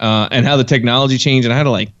 right? And how the technology changed, and how to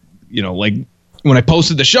like when I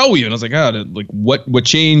posted the show, even I was like, what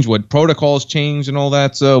changed, what protocols changed, and all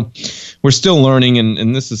that. So we're still learning,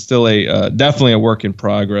 and this is still definitely a work in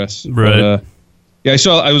progress. Right. But,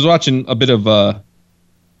 I was watching a bit of the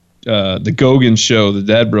Gogan show, the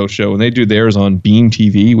Dad Bro show, and they do theirs on Beam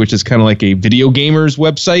TV, which is kind of like a video gamers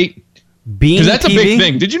website. Beam, because that's TV? A big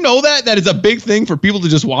thing. Did you know that is a big thing for people to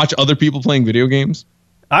just watch other people playing video games?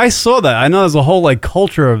 I saw that. I know there's a whole like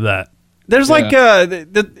culture of that. There's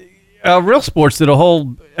Real Sports did a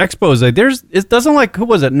whole expose. It doesn't like, who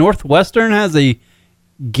was it? Northwestern has a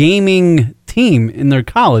gaming team in their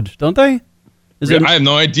college, don't they? I have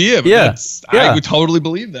no idea. But I would totally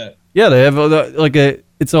believe that. Yeah, they have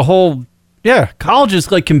it's a whole,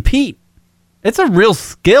 colleges like compete. It's a real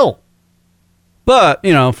skill. But,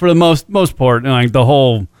 for the most part, like that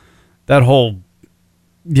whole,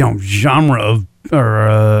 genre of,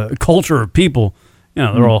 or culture of people,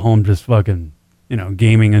 they're all home just fucking,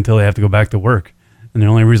 gaming until they have to go back to work. And the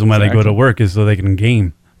only reason why they go to work is so they can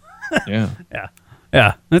game. Yeah.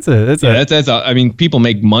 Yeah. I mean, people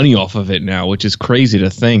make money off of it now, which is crazy to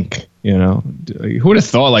think, Who would have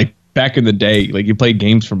thought, like, back in the day, like, you played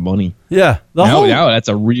games for money? Yeah. Now that's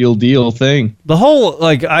a real deal thing. The whole,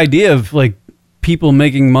 like, idea of, like, people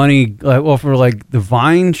making money, for, like, the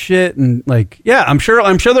Vine shit and, like, I'm sure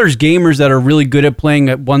there's gamers that are really good at playing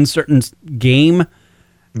at one certain game.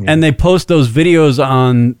 Yeah. And they post those videos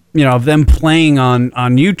on, of them playing on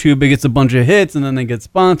YouTube. It gets a bunch of hits, and then they get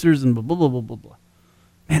sponsors and blah, blah, blah, blah, blah, blah.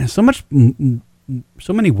 Man, there's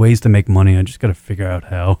so many ways to make money. I just got to figure out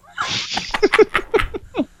how.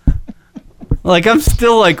 Like, I'm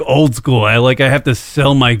still, like, old school. I have to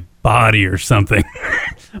sell my body or something.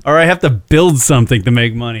 Or I have to build something to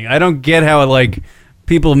make money. I don't get how, like,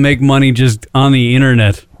 people make money just on the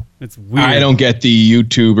internet. It's weird. I don't get the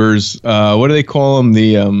YouTubers. What do they call them?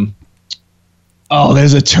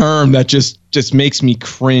 There's a term that just makes me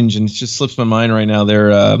cringe, and it just slips my mind right now.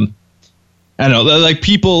 They're, I don't know, like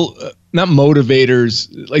people, not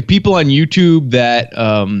motivators, like people on YouTube that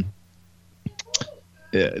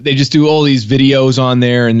they just do all these videos on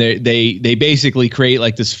there, and they basically create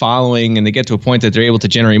like this following, and they get to a point that they're able to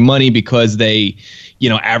generate money because they,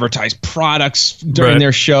 advertise products during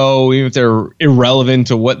their show, even if they're irrelevant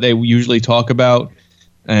to what they usually talk about.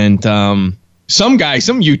 And some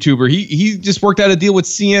YouTuber, he just worked out a deal with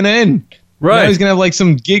CNN. Right. Now he's gonna have like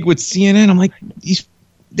some gig with CNN. I'm like,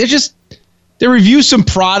 they review some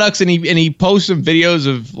products, and he posts some videos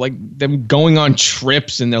of like them going on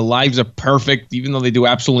trips, and their lives are perfect, even though they do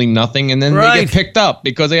absolutely nothing, and then they get picked up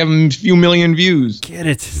because they have a few million views. Get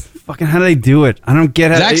it? Fucking how do they do it? I don't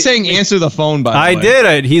get it. Zach's saying answer the phone, by the way. I did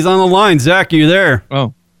it. He's on the line. Zach, you there?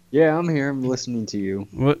 Oh. Yeah, I'm here. I'm listening to you.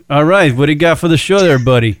 All right. What do you got for the show there,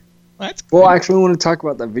 buddy? Well, I actually want to talk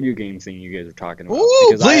about that video game thing you guys are talking about.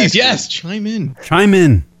 Ooh, please, yes. Chime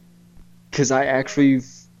in. Because I actually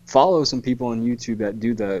follow some people on YouTube that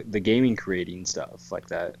do the gaming creating stuff like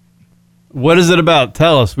that. What is it about?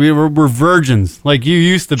 Tell us. We're virgins like you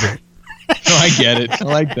used to be. Oh, I get it. I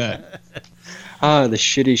like that. The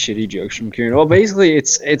shitty jokes from Kieran. Well, basically,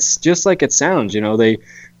 it's just like it sounds. They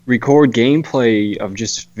record gameplay of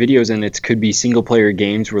just videos, and it could be single player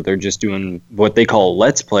games where they're just doing what they call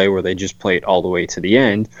let's play, where they just play it all the way to the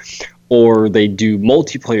end, or they do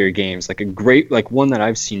multiplayer games. Like one that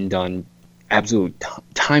I've seen done absolute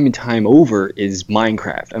time and time over is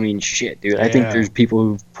Minecraft. I mean, shit, dude. Yeah. I think there's people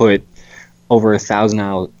who've put over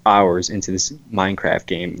 1,000 hours into this Minecraft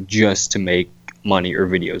game just to make money or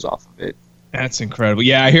videos off of it. That's incredible.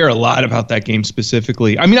 Yeah, I hear a lot about that game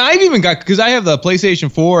specifically. I mean, I've even got, because I have the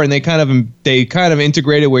PlayStation 4, and they kind of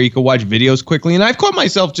integrated where you could watch videos quickly, and I've caught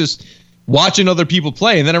myself just watching other people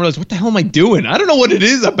play, and then I realized, what the hell am I doing? I don't know what it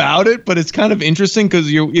is about it, but it's kind of interesting because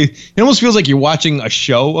it almost feels like you're watching a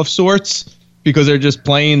show of sorts, because they're just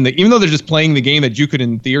playing even though they're just playing the game that you could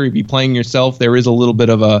in theory be playing yourself, there is a little bit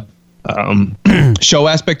of a show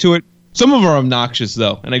aspect to it. Some of them are obnoxious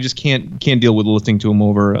though, and I just can't deal with listening to them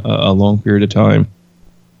over a long period of time.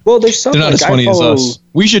 Well, there's some. They're not as funny as us.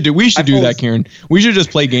 We should do that, Kieran. We should just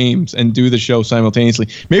play games and do the show simultaneously.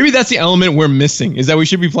 Maybe that's the element we're missing, is that we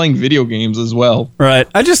should be playing video games as well. Right.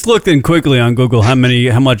 I just looked in quickly on Google how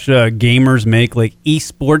much gamers make, like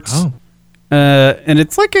esports. Oh. And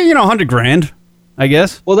it's like $100,000. I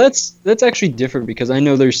guess. Well, that's actually different because I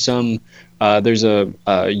know there's a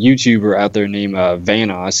YouTuber out there named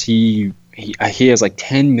Vanoss. He has like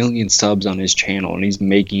 10 million subs on his channel, and he's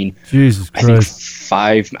making Jesus Christ. I think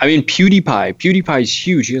 5. I mean, PewDiePie's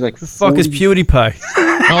huge. He has like the fuck is PewDiePie?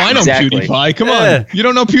 Oh, I know Exactly. PewDiePie. Come Yeah. on, you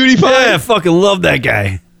don't know PewDiePie? Yeah, I fucking love that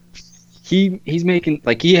guy. He's making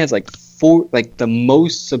like he has like the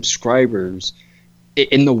most subscribers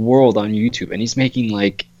in the world on YouTube, and he's making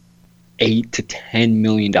like $8 to $10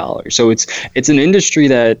 million. So it's an industry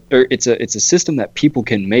that, or it's a system that people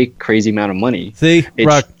can make crazy amount of money. See, It's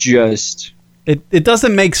Rock, just it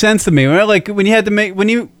doesn't make sense to me. Right? Like when you had to make when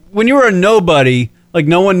you were a nobody, like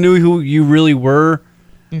no one knew who you really were.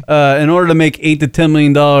 In order to make $8 to $10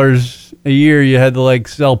 million a year, you had to like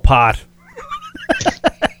sell pot.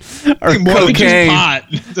 Or More than just cocaine. pot,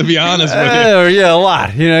 to be honest with you. Or yeah, a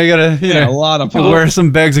lot. You know, you gotta Yeah, a lot of pot. wear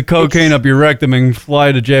some bags of cocaine up your rectum and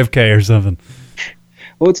fly to JFK or something.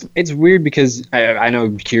 well, it's weird because I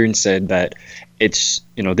know Kieran said that it's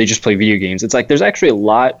they just play video games. It's like there's actually a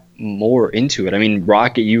lot more into it. I mean,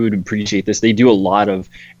 Rocket, you would appreciate this. They do a lot of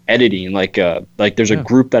editing. Like there's a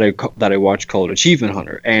group that I watch called Achievement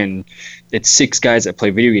Hunter, and it's 6 guys that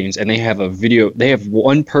play video games, and they have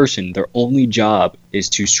one person. Their only job is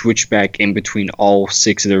to switch back in between all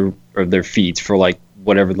 6 of their feeds for like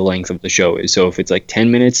whatever the length of the show is. So if it's like 10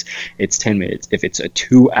 minutes, it's 10 minutes. If it's a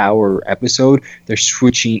 2-hour episode, they're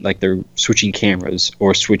switching cameras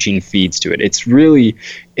or switching feeds to it. It's really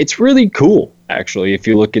cool, actually, if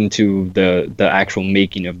you look into the actual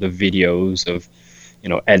making of the videos of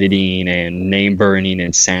editing and name burning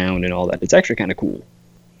and sound and all that. It's actually kind of cool.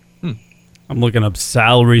 I'm looking up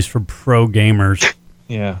salaries for pro gamers.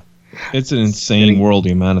 Yeah, it's an insane world,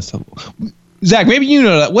 the amount of stuff. Zach, maybe you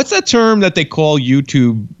know that. What's that term that they call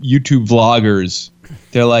YouTube vloggers?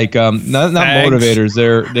 They're like not Fags. motivators.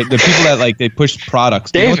 They're people that like they push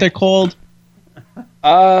products. Do you know what they're called?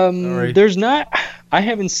 Sorry. There's not. I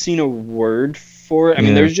haven't seen a word for it. I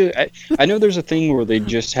mean, there's just. I know there's a thing where they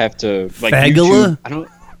just have to like Fagula? YouTube, I don't.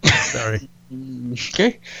 Sorry.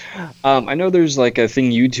 Okay. I know there's like a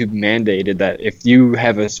thing YouTube mandated that if you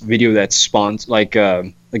have a video that's sponsored, like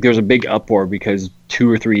there's a big uproar because 2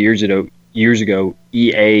 or 3 years ago,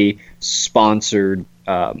 EA sponsored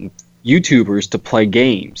YouTubers to play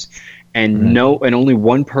games, and and only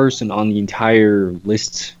one person on the entire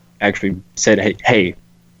list actually said, "Hey,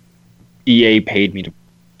 EA paid me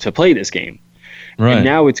to play this game." Right. And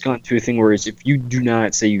now it's gone to a thing where it's if you do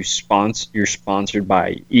not say you're sponsored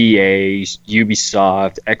by EA,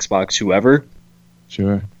 Ubisoft, Xbox, whoever,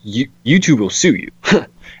 Sure. YouTube will sue you.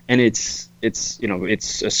 And it's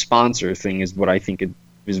a sponsor thing is what I think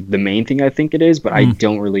is the main thing I think it is, but I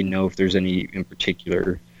don't really know if there's any in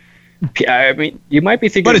particular. I mean, you might be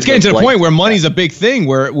thinking, But it's getting to the like, point where money's a big thing,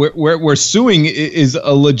 where suing is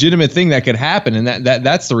a legitimate thing that could happen, and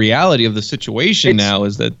that's the reality of the situation now.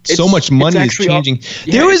 Is that so much money is changing?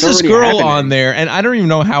 There was this girl on there, and I don't even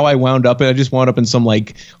know how I wound up, and I just wound up in some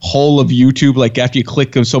like hole of YouTube. Like after you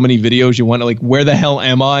click on so many videos, you wonder like, where the hell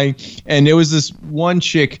am I? And there was this one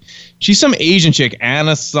chick. She's some Asian chick,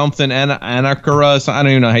 Anna Anakara. So I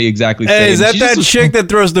don't even know how you exactly say it. Hey, is that She's just chick that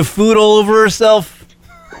throws the food all over herself?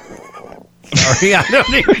 Sorry, I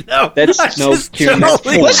don't even know. That's no. Kieran, that's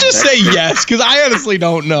porn. Let's just say yes, because I honestly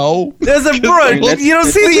don't know. There's a bro. You don't see the Let's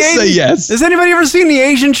just say Asian. yes. Has anybody ever seen the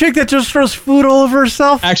Asian chick that just throws food all over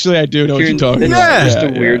herself? Actually, I do know what Kieran, you're talking that's about.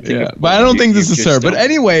 just a weird thing. But I don't think this You is just her. But don't.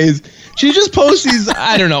 anyways, she just posts these.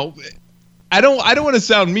 I don't know. I don't want to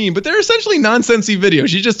sound mean, but they're essentially nonsensy videos.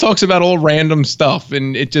 She just talks about all random stuff,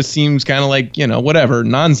 and it just seems kind of like, whatever,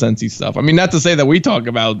 nonsensy stuff. I mean, not to say that we talk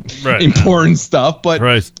about important stuff, but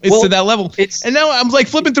it's to that level. And now I'm like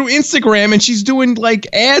flipping through Instagram, and she's doing like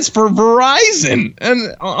ads for Verizon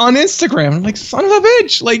and on Instagram. I'm like, son of a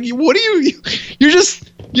bitch! Like, what are you?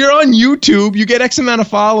 You're on YouTube. You get X amount of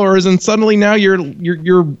followers, and suddenly now you're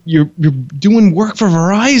doing work for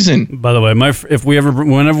Verizon. By the way,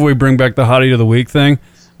 whenever we bring back the Hottie of the Week thing,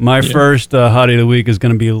 my first Hottie of the Week is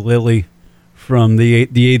going to be Lily from the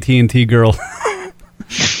AT&T girl.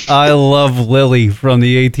 I love Lily from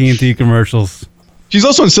the AT&T commercials. She's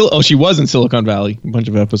also in she was in Silicon Valley, a bunch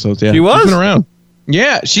of episodes. Yeah, She was? She's been around.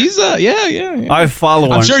 Yeah, she's yeah. I follow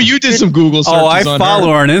her. I'm sure you did some Google searches. Oh, I on follow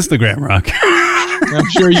her. her on Instagram, Rock. I'm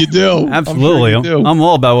sure you do. Absolutely. I'm sure you do. I'm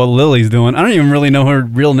all about what Lily's doing. I don't even really know her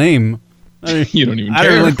real name. You don't even I care.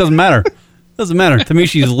 don't really, it doesn't matter. Doesn't matter. To me,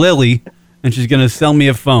 she's Lily, and she's going to sell me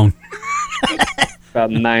a phone.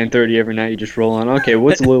 About 9:30 every night, you just roll on. Okay,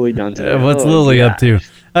 what's Lily done today? What's Oh, Lily yeah. up to?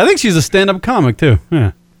 I think she's a stand-up comic, too.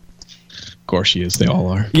 Yeah. Of course she is. They all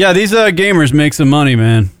are. Yeah, these gamers make some money,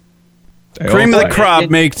 man. Cream of the crop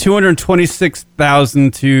make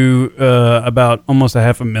 226,000 to about almost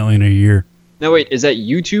 $500,000 a year. No, wait, is that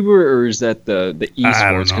YouTuber or is that the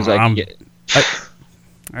esports? Because I can get.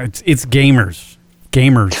 It's gamers.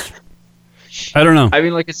 I don't know. I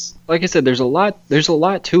mean, like I said, there's a lot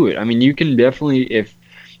to it. I mean, you can definitely if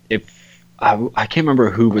I can't remember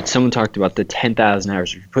who, but someone talked about the 10,000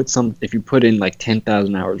 hours. If you put in like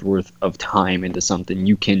 10,000 hours worth of time into something,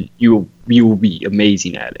 you will be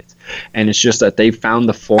amazing at it. And it's just that they found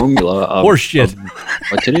the formula of what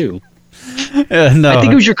to do. No. I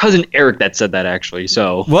think it was your cousin Eric that said that actually.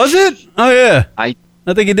 So was it? Oh yeah. I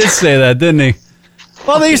think he did say that, didn't he?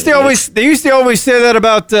 Well, they used to always say that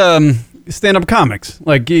about stand-up comics,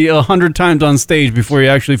 like 100 times on stage before you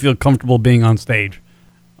actually feel comfortable being on stage.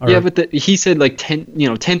 Yeah, but he said like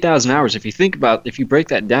 10,000 hours. If you break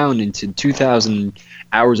that down into 2,000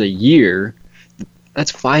 hours a year, that's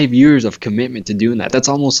 5 years of commitment to doing that. That's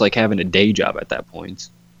almost like having a day job at that point.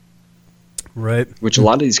 Right. Which a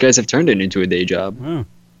lot of these guys have turned it into a day job. Oh.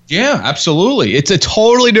 Yeah, absolutely. It's a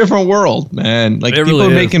totally different world, man. Like It people really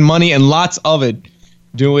are is. making money and lots of it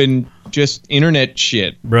doing just internet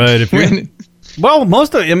shit. Right. Well,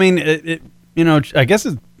 most of I mean, I guess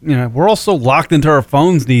it's, we're all so locked into our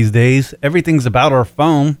phones these days. Everything's about our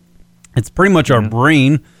phone. It's pretty much our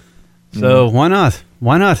brain. So why not?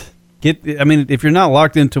 Why not if you're not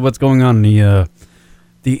locked into what's going on in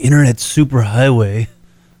the internet superhighway,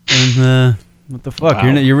 then what the fuck?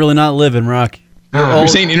 Wow. You're really not living, Rock. You're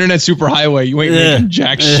saying internet superhighway. You ain't making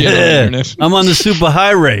jack shit on the internet. I'm on the super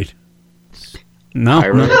high rate. No.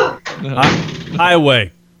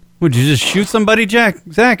 Highway. Would you just shoot somebody,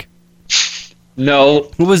 Zach? No.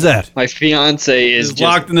 Who was that? My fiance is just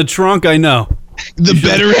locked in the trunk. I know. The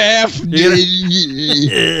better half.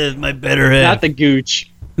 My better half. not the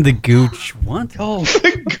gooch. The gooch. What? Oh,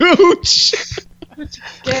 The gooch.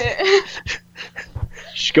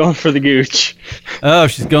 she's going for the gooch. Oh,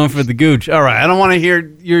 she's going for the gooch. All right. I don't want to hear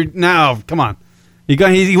your now. Come on.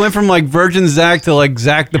 He went from like Virgin Zach to like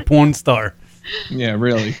Zach the porn star. Yeah,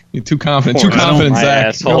 really. You're too confident. Poor Too confident, my Zach. I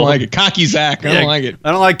asshole. don't like it. Cocky Zach. I don't like it.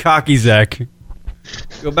 I don't like cocky Zach.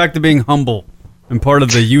 Go back to being humble and part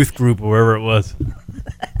of the youth group or wherever it was.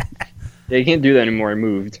 Yeah, you can't do that anymore. I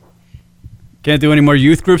moved. Can't do any more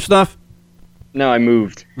youth group stuff? No, I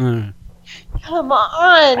moved. All right. Come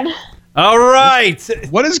on. All right.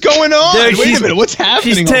 What is going on? There, Wait she's- a minute. What's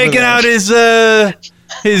happening? She's over taking there? out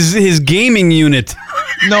his gaming unit.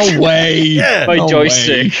 No way. Yeah. My No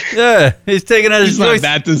joystick. way. Yeah, he's taking out his He's not joystick.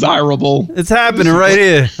 that desirable. It's happening right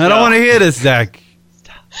here. I don't want to hear this, Zach.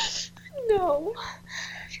 No.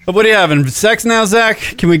 But what are you having? Sex now, Zach?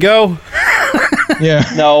 Can we go? Yeah.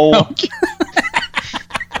 No.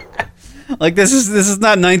 Like this is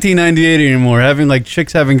not 1998 anymore. Having like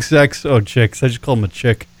chicks having sex. Oh, chicks. I just call them a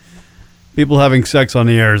chick. People having sex on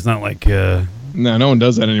the air is not like. No, no one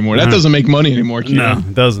does that anymore. That doesn't make money anymore, kid. No,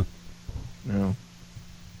 it doesn't. No.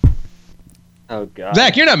 Oh god.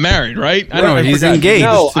 Zach, you're not married, right? No, he's forgot. engaged.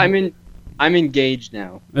 No, I'm engaged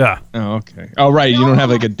now. Yeah. Oh, okay. Oh, right. You don't have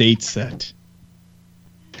like a date set.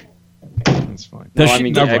 That's fine. Does Well, she- I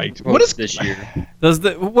mean, All I right. proposed What is this year? Does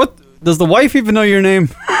the wife even know your name?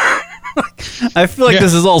 I feel like Yeah.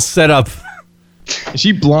 this is all set up. Is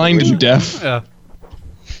she blind and deaf? Yeah.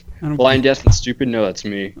 Blind, deaf, and stupid? No, that's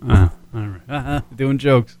me. All right. Doing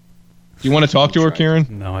jokes. Do you want to talk to her, Kieran?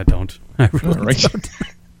 No, I don't. I really All right. don't.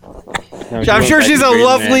 No, I'm sure she's a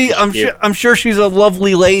lovely. I'm sure she's a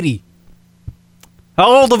lovely lady. How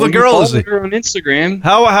old of a girl is he? Her on Instagram.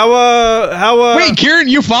 How Wait, Kieran,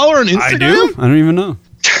 you follow her on Instagram? I do. I don't even know.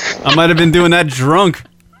 I might have been doing that drunk.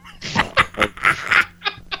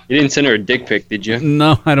 You didn't send her a dick pic, did you?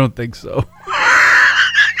 No, I don't think so.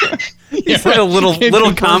 You Yeah, see the little can't little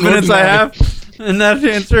confirm confidence or I deny. have in that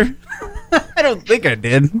answer? I don't think I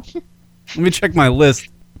did. Let me check my list.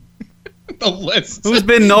 The list. Who's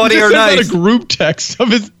been naughty He or just sent out nice? a group text of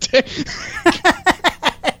his dick.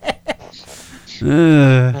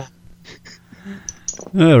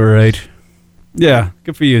 All right. Yeah,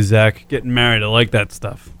 good for you, Zach. Getting married, I like that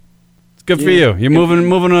stuff. It's good for you. You're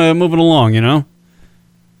moving along. You know.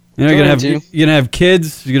 You're gonna have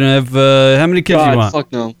kids. You're gonna have how many kids do you God, want?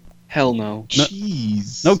 fuck no. Hell no.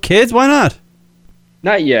 Jeez. No kids? Why not?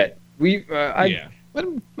 Not yet. Yeah. Let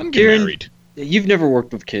him get Kieran- married. You've never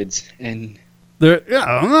worked with kids, and Yeah,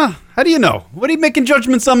 I don't know. How do you know? What are you making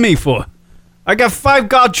judgments on me for? I got 5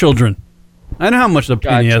 godchildren. I know how much of a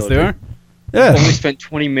pain in the ass they are. I've only Yeah. spent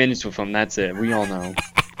 20 minutes with them. That's it. We all know.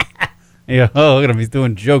 Yeah. Oh, look at him. He's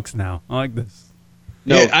doing jokes now. I like this.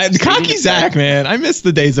 No, Yeah, cocky Zach, man. I miss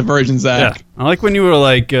the days of Virgin Zach. Yeah. I like when you were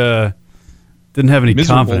like, didn't have any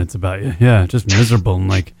Miserable. confidence about you. Yeah, just miserable and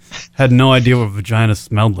like, had no idea what vagina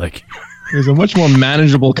smelled like. It was a much more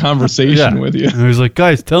manageable conversation with you. And I was like,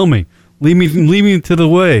 guys, tell me. Lead me to the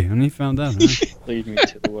way. And he found out. Huh? Lead me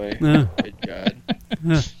to the way. Yeah. Good God.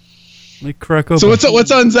 Yeah. They crack open. So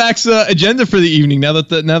what's on Zach's agenda for the evening now that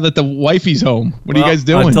the wifey's home? What are you guys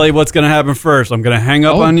doing? I'll tell you what's going to happen first. I'm going to hang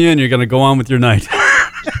up on you, and you're going to go on with your night.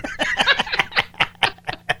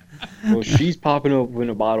 Well, she's popping open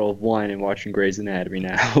a bottle of wine and watching Grey's Anatomy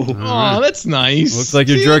now. Oh, that's nice. Looks like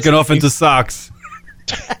you're jerking off into socks.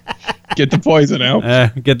 Get the poison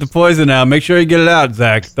out. Get the poison out. Make sure you get it out,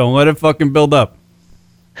 Zach. Don't let it fucking build up.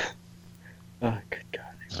 Oh, good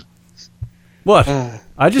God. What?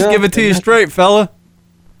 I just give it to you straight, fella.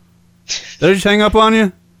 Did I just hang up on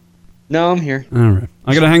you? No, I'm here. All right.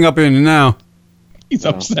 I'm going to hang up on you now. He's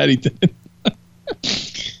upset he did.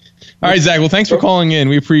 All right, Zach. Well, thanks for calling in.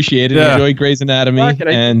 We appreciate it. Yeah. Enjoy Grey's Anatomy. Rocket,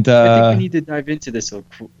 I and think we need to dive into this a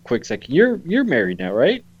quick second. You're married now,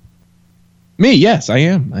 right? me, yes, I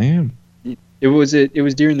am. It was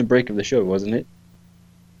during the break of the show, wasn't it?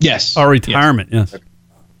 Yes. Our retirement, yes.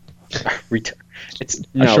 It's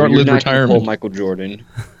short-lived you're not retirement. gonna pull Michael Jordan.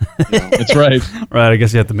 No. That's right. Right, I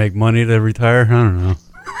guess you have to make money to retire. I don't know.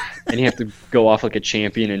 And you have to go off like a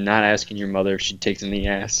champion and not asking your mother if she takes in the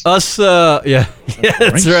ass. Us, yeah,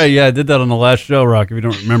 that's right. Yeah, I did that on the last show, Rock, if you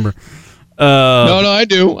don't remember. No, I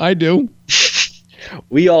do.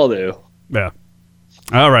 We all do. Yeah.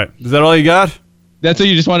 All right. Is that all you got? That's what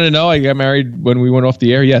you just wanted to know? I got married when we went off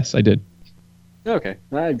the air? Yes, I did. Okay.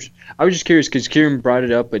 I was just curious because Kieran brought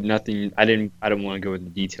it up, but nothing. I don't want to go into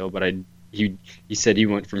detail, but he said he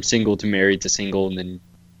went from single to married to single, and then,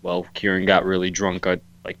 well, Kieran got really drunk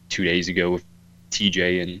like 2 days ago with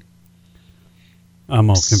TJ and I'm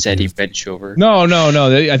all said he confused. bent over. No.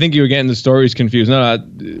 I think you were getting the stories confused. No,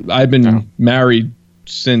 I've been married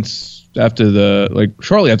since shortly after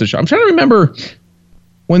the show. I'm trying to remember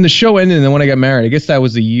when the show ended and then when I got married. I guess that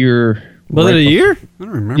was a year. Was it a year? I don't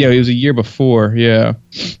remember. Yeah, it was a year before. Yeah.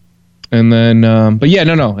 And then, but yeah,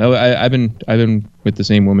 no. I've been with the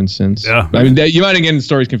same woman since. Yeah. I mean, you might have gotten the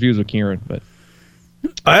stories confused with Kieran, but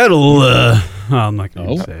I had a little, I'm not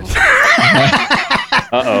going to say it.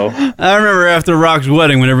 Uh-oh. I remember after Rock's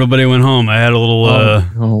wedding when everybody went home, I had a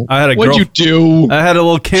little, I had a what'd you do? I had a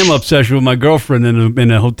little cam up session with my girlfriend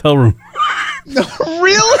in a hotel room. No,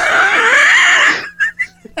 really?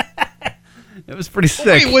 It was pretty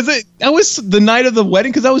sick. Wait, that was the night of the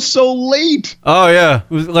wedding? Because I was so late. Oh, yeah.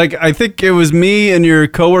 It was like, I think it was me and your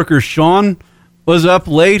coworker, Sean, was up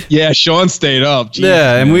late. Yeah, Sean stayed up. Jeez,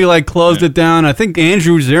 Yeah, and man. we closed it down. I think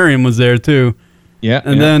Andrew Zarian was there too. Yeah.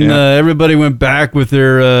 And then everybody went back with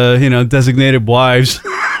their, designated wives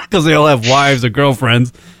because they all have wives or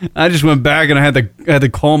girlfriends. I just went back and I had to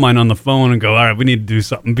call mine on the phone and go, all right, we need to do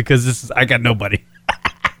something because I got nobody.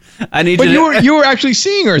 I need. But you were actually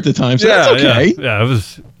seeing her at the time, so yeah, that's okay. Yeah, it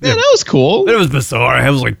was. Yeah, that was cool. But it was bizarre. I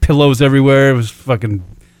was like pillows everywhere. It was fucking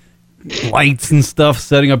lights and stuff,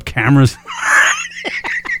 setting up cameras.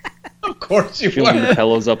 Of course you Filling were. the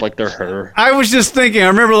pillows up like they're her. I was just thinking. I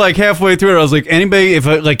remember like halfway through it, I was like,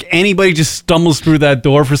 if anybody just stumbles through that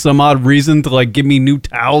door for some odd reason to like give me new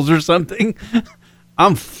towels or something,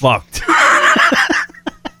 I'm fucked.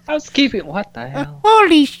 Housekeeping, what the hell?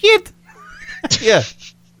 Holy shit! Yeah,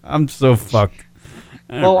 I'm so fucked.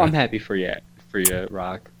 Oh, Well, I'm happy for you,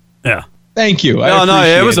 Rock. Yeah. Thank you.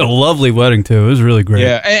 It was a lovely wedding too. It was really great.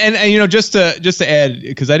 Yeah, and just to add,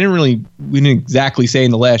 because we didn't exactly say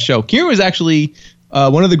in the last show, Kieran was actually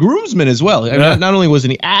one of the groomsmen as well. I mean, not only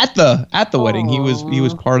wasn't he at the wedding, he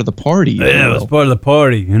was part of the party. Yeah, it was part of the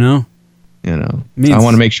party. I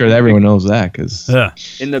want to make sure that everyone knows that because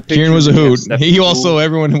In the Kieran was a hoot. pictures,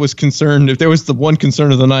 Everyone was concerned. If there was the one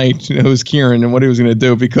concern of the night, it was Kieran and what he was going to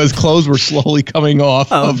do because clothes were slowly coming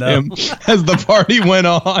off of him as the party went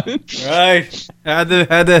on. Right.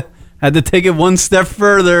 Had to take it one step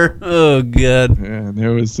further. Oh god. Yeah,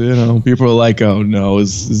 there was, people were like, "Oh no,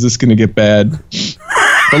 is this going to get bad?"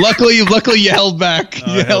 But luckily you held back.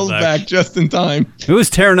 You held back just in time. Who was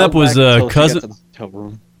tearing up was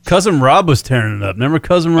Cousin Rob was tearing it up. Remember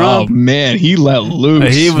Cousin Rob? Oh man, he let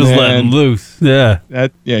loose. He was letting loose. Yeah.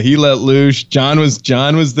 He let loose. John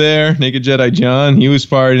was there. Naked Jedi John. He was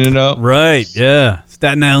partying it up. Right. Yeah.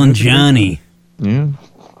 Staten Island Johnny. Yeah.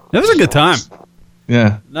 That was a good time.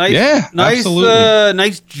 Yeah. Nice. Yeah. Nice. Absolutely.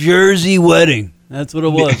 Nice Jersey wedding. That's what it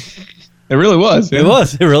was. It really was. It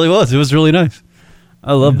was. It really was. It was really nice.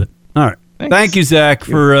 I loved it. All right. Thanks. Thank you, Zach,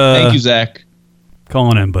 for Thank you, Zach.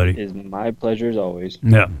 calling in, buddy. It's my pleasure as always.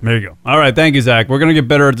 Yeah, there you go. All right, thank you, Zach. We're gonna get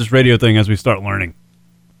better at this radio thing as we start learning.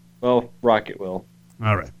 Well, Rocket will.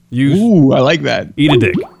 All right, Ooh, I like that. eat a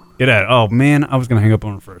dick. Get at it. Oh man, I was gonna hang up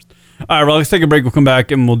on it first. All right, well, let's take a break. We'll come back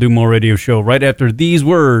and we'll do more radio show right after these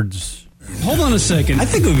words. Hold on a second. I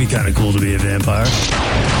think it would be kind of cool to be a vampire.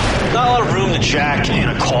 Not a lot of room to jack in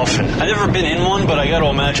a coffin. I've never been in one, but I got to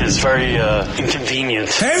imagine it's very inconvenient.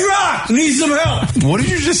 Hey, Rock! Need some help! What did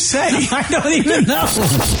you just say? I don't even know.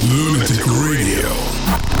 Lunatic Radio.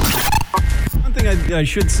 One thing I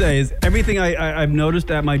should say is everything I've noticed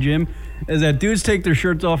at my gym is that dudes take their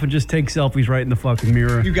shirts off and just take selfies right in the fucking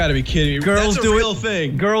mirror. You got to be kidding me. Girls That's a do real it.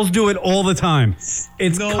 thing. Girls do it all the time.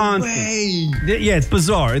 It's No constant. way. Yeah, it's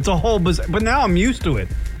bizarre. It's a whole bizarre. But now I'm used to it.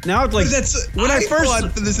 Now it's like When I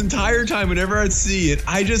thought for this entire time, whenever I'd see it,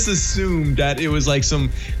 I just assumed that it was like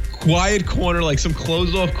some quiet corner, like some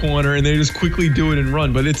closed off corner, and they just quickly do it and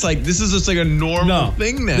run. But it's like this is just like a normal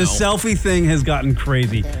thing now. The selfie thing has gotten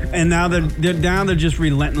crazy, and now they're just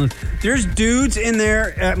relentless. There's dudes in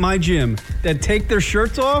there at my gym that take their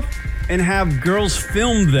shirts off and have girls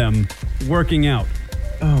film them working out.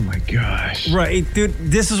 Oh my gosh. Right, dude,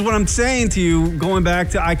 this is what I'm saying to you, going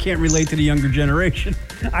back to I can't relate to the younger generation.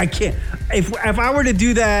 I can't. If I were to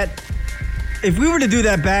do that, if we were to do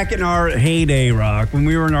that back in our heyday, Rock, when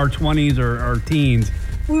we were in our 20s or our teens,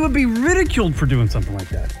 we would be ridiculed for doing something like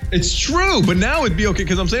that. It's true, but now it'd be okay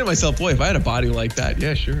because I'm saying to myself, boy, if I had a body like that,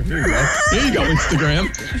 yeah, sure. Here you go. Here you go,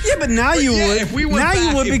 Instagram. Yeah, but now you would. If we went now back,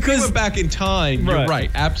 you would if because we went back in time, you're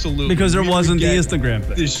right, absolutely. Because there We wasn't would the get Instagram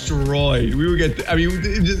thing. destroyed. We would get. I mean,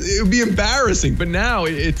 it would be embarrassing. But now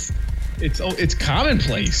it's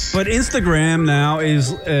commonplace. But Instagram now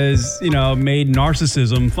is made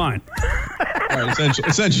narcissism fine. Right,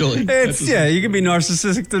 essentially. You can be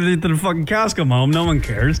narcissistic to the fucking cows come home. No one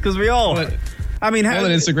cares because we all. All that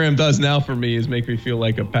Instagram does now for me is make me feel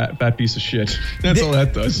like a fat piece of shit. That's all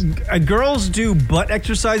that does. Girls do butt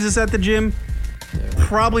exercises at the gym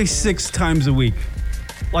probably 6 times a week.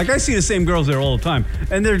 Like, I see the same girls there all the time,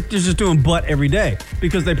 and they're just doing butt every day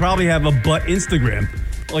because they probably have a butt Instagram,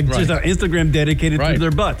 just an Instagram dedicated to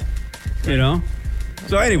their butt. You know.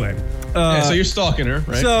 So anyway. So you're stalking her,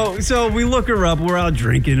 right? So we look her up. We're out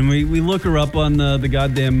drinking, and we look her up on the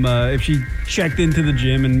goddamn if she checked into the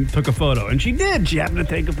gym and took a photo, and she did. She happened to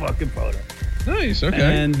take a fucking photo. Nice. Okay.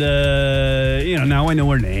 And now I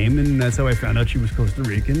know her name, and that's how I found out she was Costa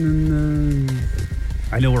Rican, and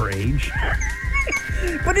I know her age.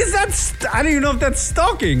 But I don't even know if that's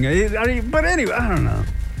stalking. But anyway, I don't know.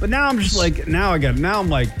 But now I'm just like I'm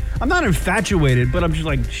not infatuated, but I'm just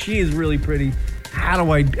like, she is really pretty. I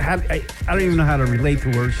don't even know how to relate to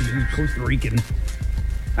her. She's Costa Rican.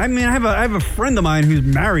 I mean, I have a friend of mine who's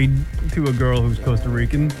married to a girl who's Costa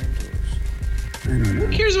Rican. I don't know.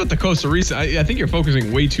 Who cares about the Costa Rica? I think you're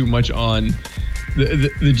focusing way too much on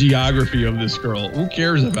the geography of this girl. Who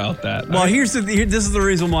cares about that? Well, this is the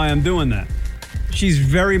reason why I'm doing that. She's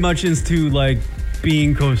very much into like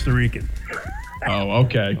being Costa Rican. Oh,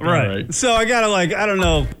 okay. Right. All right. So I gotta I don't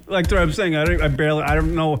know. Like what I'm saying, I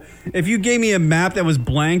don't know. If you gave me a map that was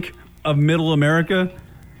blank of Middle America,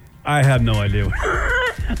 I have no idea.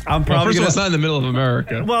 I'm probably first of all, it's not in the middle of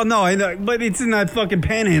America. Well, no, I know, but it's in that fucking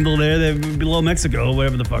panhandle there, below Mexico,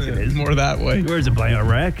 whatever the fuck it is. More that way. Where's it, by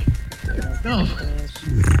Iraq? No.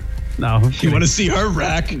 No. You want to see her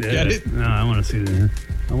rack? Yeah. Get it? No, I want to see the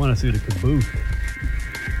caboose.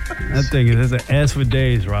 That thing is an ass for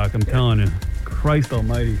days, Rock. I'm telling you. Christ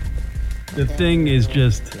almighty. The thing is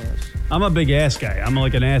just, I'm a big ass guy. I'm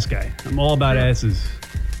like an ass guy. I'm all about asses.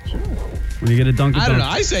 When you get a Dunkin' I don't know.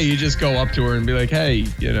 I say you just go up to her and be like, hey,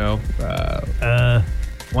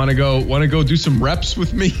 want to go do some reps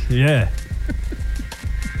with me? Yeah.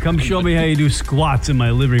 Come show me how you do squats in my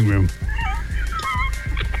living room.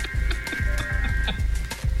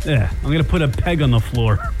 Yeah, I'm going to put a peg on the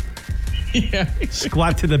floor. Yeah.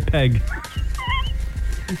 Squat to the peg.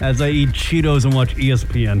 As I eat Cheetos and watch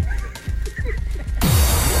ESPN.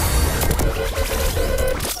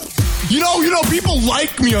 You know, people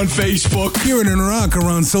like me on Facebook. Kieran and Rock are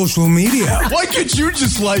on social media. Why can't you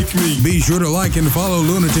just like me? Be sure to like and follow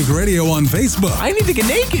Lunatic Radio on Facebook. I need to get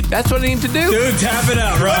naked. That's what I need to do. Dude, tap it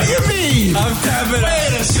out, Rock. What do you mean? I'm tapping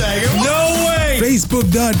out. Wait a second. No way.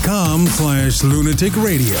 Facebook.com/Lunatic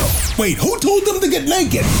Radio. Wait, who told them to get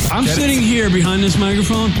naked? I'm sitting here behind this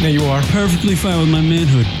microphone. Yeah, you are. Perfectly fine with my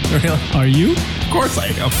manhood. Really? Are you? Of course I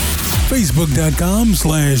am.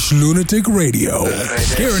 Facebook.com/Lunatic Radio.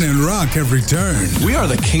 Kieran and Rock have returned. We are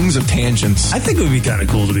the kings of tangents. I think it would be kind of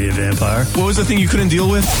cool to be a vampire. What was the thing you couldn't deal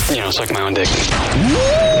with? Suck my own dick.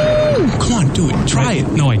 Woo! Come on, do it. Try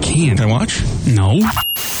it. No, I can't. Can I watch? No.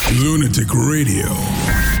 Lunatic Radio.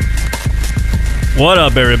 What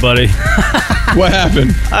up, everybody? What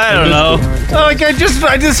happened? I don't know. I just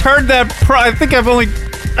heard that. I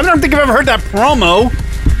don't think I've ever heard that promo.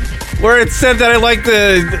 where it said that I like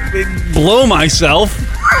to blow myself.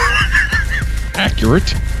 Accurate.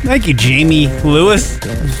 Thank you, Jamie Lewis,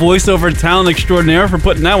 voiceover talent extraordinaire, for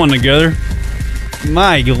putting that one together.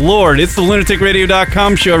 My Lord, it's the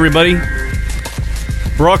lunaticradio.com show, everybody.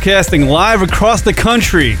 Broadcasting live across the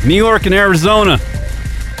country, New York and Arizona.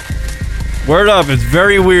 Word up, it's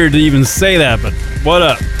very weird to even say that, but what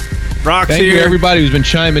up? Rock's Thank here. you, everybody who's been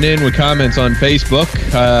chiming in with comments on Facebook.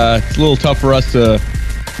 It's a little tough for us to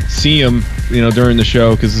see them, during the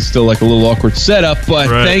show because it's still like a little awkward setup. But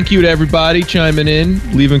Thank you to everybody chiming in,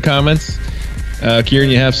 leaving comments. Kieran,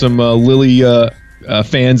 you have some Lily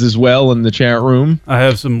fans as well in the chat room. I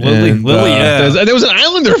have some Lily. Yeah. There was an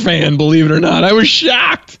Islander fan, believe it or not. I was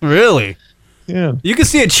shocked. Really? Yeah. You can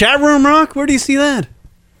see a chat room, Rock? Where do you see that?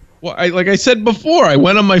 Well, like I said before, I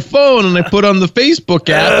went on my phone and I put on the Facebook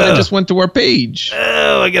app and I just went to our page.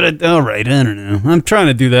 Oh, I gotta. All right, I don't know. I'm trying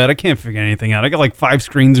to do that. I can't figure anything out. I got like 5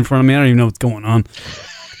 screens in front of me. I don't even know what's going on.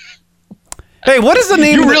 Hey, what is the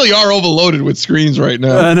name? You really are overloaded with screens right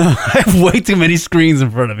now. I know. I have way too many screens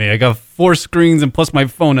in front of me. I got 4 screens and plus my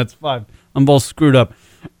phone. That's 5. I'm both screwed up.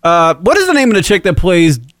 What is the name of the chick that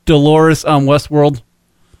plays Dolores on Westworld?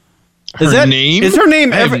 Her name? Is her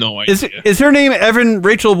name? I have Evan, no idea. Is her name Evan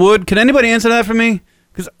Rachel Wood? Can anybody answer that for me?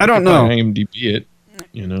 Because I don't know. IMDb it,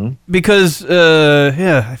 Because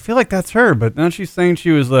I feel like that's her. But now she's saying she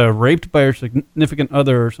was raped by her significant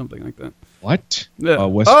other or something like that. What?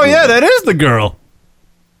 Oh yeah, that is the girl.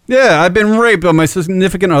 Yeah, I've been raped by my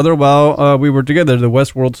significant other while we were together. The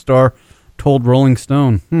Westworld star told Rolling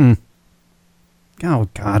Stone. Oh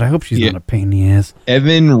God, I hope she's not a pain in the ass.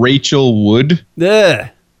 Evan Rachel Wood. Yeah.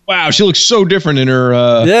 Wow, she looks so different in her.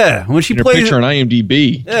 When she in her plays picture on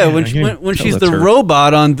IMDb. Yeah, when she's the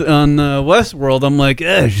robot on Westworld, I'm like,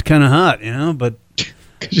 yeah, she's kind of hot, But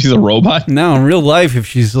she's a robot. Now in real life, if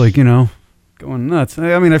she's like, going nuts.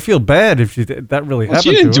 I mean, I feel bad if that really happened.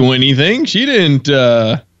 She didn't do anything. She didn't.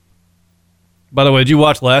 By the way, did you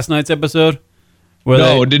watch last night's episode?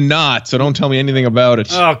 No, did not. So don't tell me anything about it.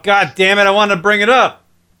 Oh God damn it! I wanted to bring it up.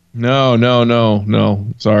 No.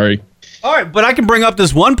 Sorry. All right, but I can bring up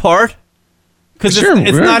this one part because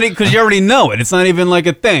it's not because you already know it. It's not even like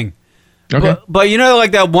a thing. Okay. But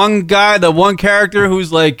like that one guy, that one character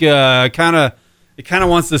who's like kind of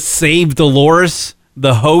wants to save Dolores,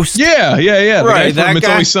 the host. Yeah. Right, that It's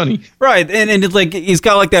Always Sunny. Right, and it's like he's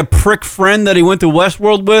got like that prick friend that he went to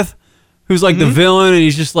Westworld with, who's like the villain, and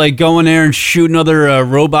he's just like going there and shooting other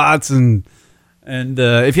robots and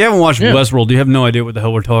if you haven't watched Westworld, you have no idea what the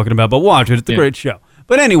hell we're talking about. But watch it; it's a great show.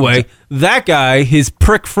 But anyway, that guy, his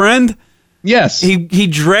prick friend, yes, he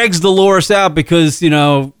drags Dolores out because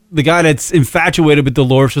the guy that's infatuated with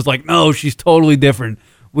Dolores is like, no, she's totally different.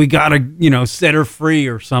 We gotta set her free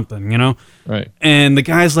or something, Right. And the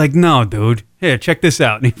guy's like, no, dude, here, check this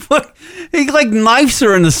out. And he knifes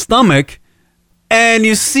her in the stomach, and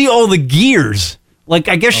you see all the gears. Like,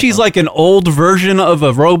 I guess she's like an old version of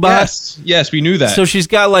a robot. Yes, we knew that. So she's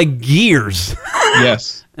got like gears.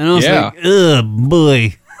 Yes. And I was like, ugh,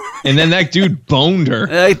 boy. And then that dude boned her.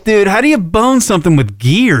 Like, dude, how do you bone something with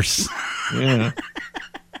gears? Yeah.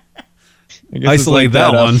 Isolate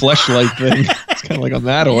that one. Fleshlight thing. It's kind of like on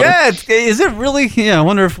that order. Yeah, is it really? Yeah, I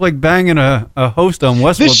wonder if like banging a host on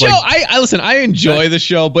Westworld. The show, listen, I enjoy the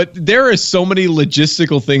show, but there are so many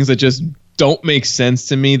logistical things that just don't make sense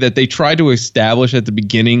to me that they try to establish at the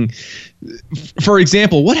beginning. For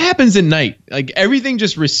example, what happens at night? Like everything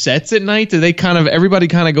just resets at night. Everybody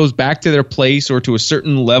kind of goes back to their place or to a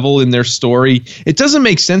certain level in their story. It doesn't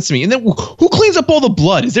make sense to me. And then who cleans up all the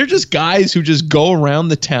blood? Is there just guys who just go around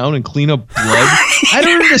the town and clean up blood? I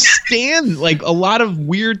don't understand like a lot of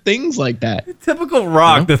weird things like that. Typical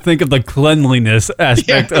Rock to think of the cleanliness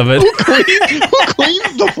aspect of it. Who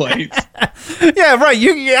cleans the place? Yeah, right.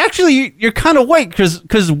 You're kind of white because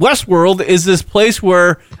Westworld is this place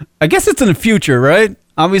where I guess it's in the future, right?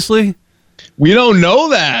 Obviously. We don't know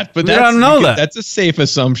that, but that's a safe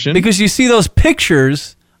assumption. Because you see those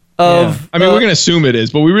pictures of... I mean, we're going to assume it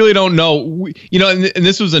is, but we really don't know. And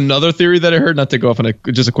this was another theory that I heard, not to go off on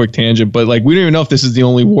just a quick tangent, but like we don't even know if this is the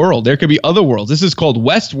only world. There could be other worlds. This is called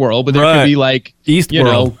Westworld, but there could be like... East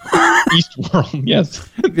World. East World, yes.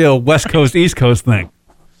 West Coast, East Coast thing.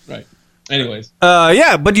 Right. Anyways.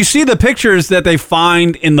 But you see the pictures that they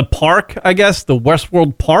find in the park, I guess, the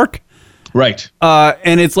Westworld Park. Right.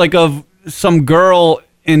 And it's like of some girl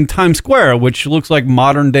in Times Square, which looks like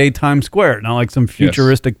modern day Times Square, not like some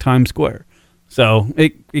futuristic Times Square. So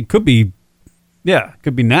it could be, it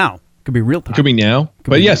could be now. It could be real time. It could be now.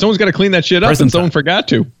 But someone's got to clean that shit up, and someone forgot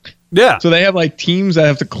to. Yeah. So they have like teams that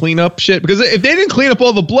have to clean up shit, because if they didn't clean up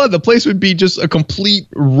all the blood, the place would be just a complete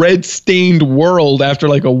red stained world after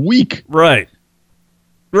like a week. Right.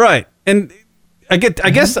 And I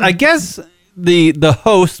guess the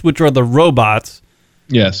hosts, which are the robots,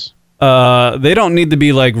 Yes. they don't need to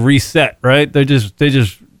be like reset, right? They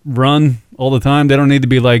just run all the time. They don't need to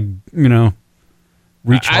be like, recharged.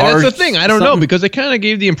 That's the thing. I don't know, because they kind of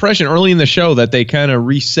gave the impression early in the show that they kind of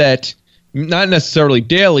reset, not necessarily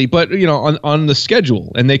daily, but on the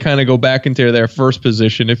schedule, and they kind of go back into their first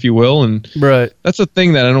position, if you will. And right. That's the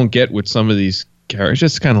thing that I don't get with some of these characters.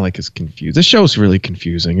 Just kind of like it's confused. The show's really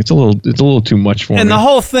confusing. It's a little too much for me. And the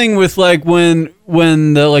whole thing with like when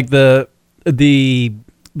the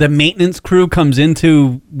maintenance crew comes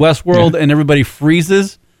into Westworld and everybody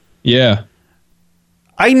freezes. Yeah.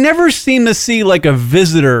 I never seem to see like a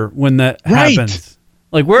visitor when that happens.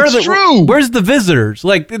 Like where's the visitors?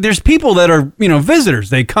 Like there's people that are, visitors.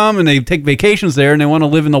 They come and they take vacations there and they want to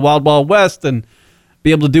live in the wild, wild west and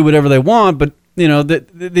be able to do whatever they want. But,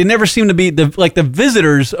 they never seem to be the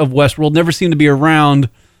visitors of Westworld never seem to be around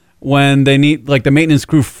when they need, like the maintenance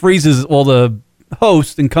crew freezes all the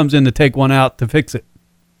hosts and comes in to take one out to fix it.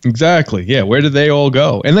 Exactly. Yeah. Where do they all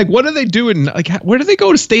go? And like, what do they do? Where do they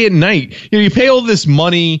go to stay at night? You pay all this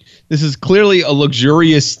money. This is clearly a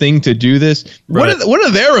luxurious thing to do this. Right. What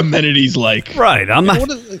are their amenities like? Right. I'm not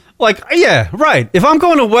right. If I'm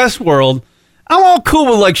going to Westworld, I'm all cool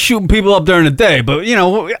with like shooting people up during the day, but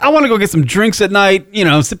I want to go get some drinks at night.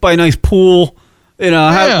 Sit by a nice pool. I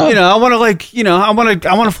want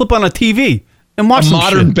to flip on a TV. And watch a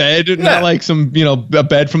modern shit. bed, not like some, a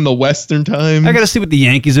bed from the Western time. I got to see what the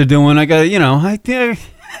Yankees are doing. I got, I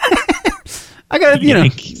got,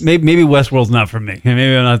 maybe Westworld's not for me.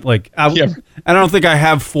 Maybe I'm not like, I don't think I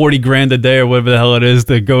have $40,000 a day or whatever the hell it is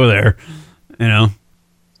to go there.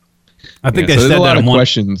 I think they said there's a lot that of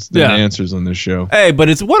questions than answers on this show. Hey, but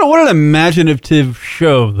it's what an imaginative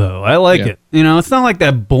show, though. I like it. It's not like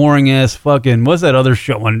that boring ass fucking. What's that other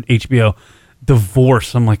show on HBO?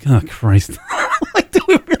 Divorce. I'm like, oh Christ. Like, do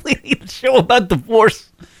we really need a show about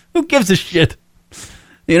divorce? Who gives a shit?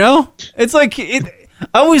 It's like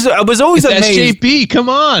I was always amazed. SJP, come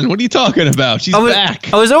on. What are you talking about? She's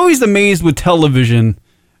back. I was always amazed with television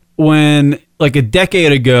when, like a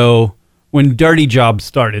decade ago, when Dirty Jobs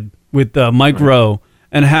started with Mike Rowe,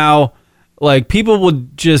 and how like people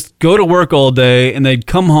would just go to work all day and they'd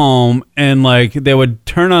come home and like they would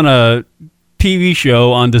turn on a TV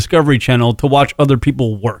show on Discovery Channel to watch other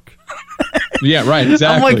people work. Yeah, right.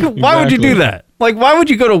 Exactly. I'm like, why would you do that? Like, why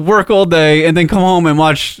would you go to work all day and then come home and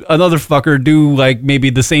watch another fucker do like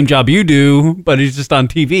maybe the same job you do, but he's just on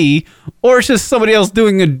TV, or it's just somebody else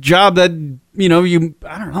doing a job that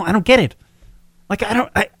I don't know. I don't get it. Like,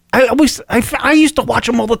 I used to watch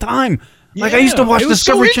them all the time. Like, I used to watch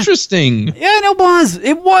Discovery Channel. So interesting. Yeah,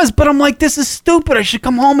 it was. But I'm like, this is stupid. I should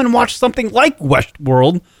come home and watch something like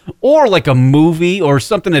Westworld, or like a movie, or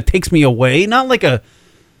something that takes me away. Not like a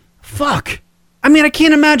fuck. I mean, I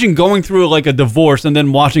can't imagine going through like a divorce and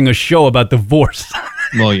then watching a show about divorce.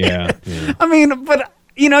 Well, yeah. I mean, but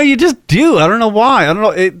you just do. I don't know why. I don't know.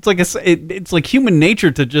 It's like it's like human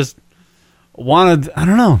nature to just want to. I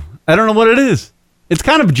don't know. I don't know what it is. It's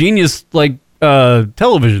kind of genius, like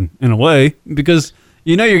television in a way, because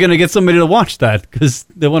you're going to get somebody to watch that because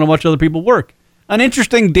they want to watch other people work. An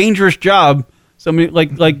interesting, dangerous job. Somebody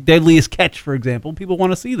like Deadliest Catch, for example. People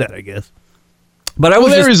want to see that, I guess. But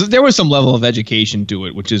there was some level of education to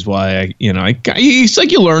it, which is why it's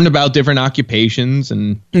like you learned about different occupations,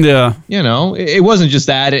 and it wasn't just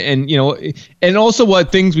that, and also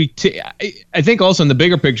what things I think also in the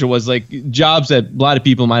bigger picture was like jobs that a lot of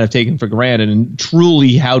people might have taken for granted, and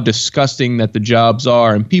truly how disgusting that the jobs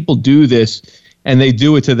are, and people do this and they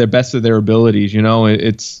do it to the best of their abilities.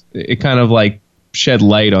 It kind of like shed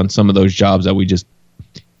light on some of those jobs that we just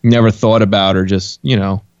never thought about, or just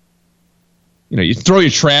you throw your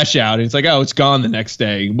trash out and it's like, oh, it's gone the next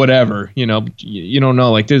day, whatever, you don't know.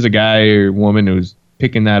 Like there's a guy or woman who's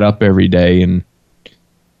picking that up every day and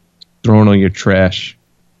throwing all your trash.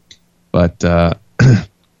 But I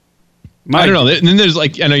don't know. And then there's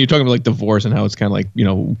like, I know you're talking about like divorce and how it's kind of like,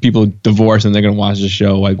 people divorce and they're going to watch the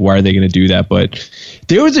show. Like, why are they going to do that? But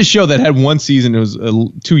there was a show that had one season. It was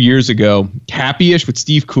 2 years ago, Happy-ish with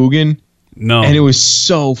Steve Coogan. No. And it was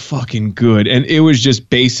so fucking good. And it was just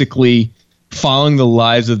basically following the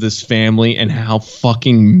lives of this family and how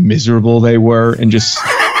fucking miserable they were, and just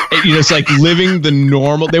it's like living the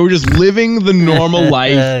normal. They were just living the normal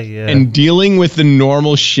life and dealing with the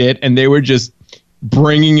normal shit, and they were just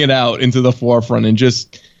bringing it out into the forefront, and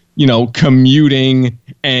just commuting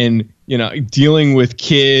and dealing with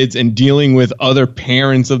kids and dealing with other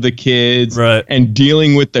parents of the kids, right, and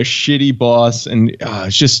dealing with the shitty boss, and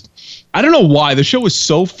it's just, I don't know why the show was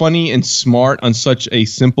so funny and smart on such a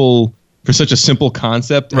simple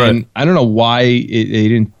concept, right. And I don't know why they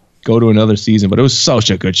didn't go to another season, but it was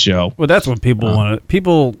such a good show. Well, that's what people want.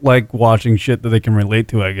 People like watching shit that they can relate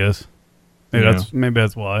to, I guess. Maybe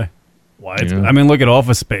that's why. I mean, look at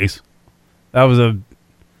Office Space. That was a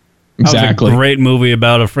great movie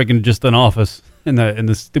about a freaking just an office and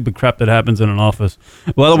the stupid crap that happens in an office.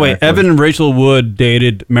 By the way, Evan and Rachel Wood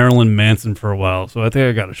dated Marilyn Manson for a while, so I think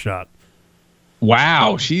I got a shot.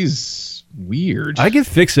 Wow, she's weird. I get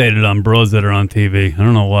fixated on bros that are on TV. I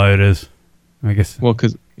don't know why it is. I guess. Well,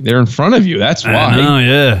 because they're in front of you. That's why. I know,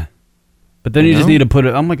 yeah. But then you just need to put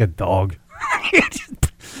it. I'm like a dog.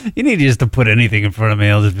 You need just to put anything in front of me.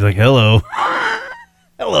 I'll just be like, "Hello,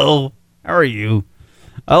 hello, how are you?"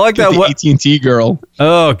 I like that. What AT&T girl?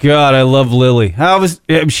 Oh God, I love Lily.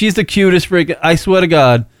 She's the cutest freak. I swear to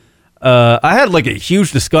God. I had like a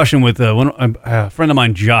huge discussion with a friend of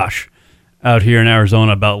mine, Josh, out here in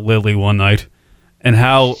Arizona about Lily one night, and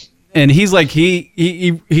he's like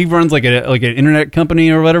he runs like an internet company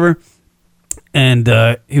or whatever, and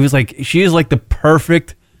he was like, she is like the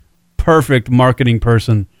perfect marketing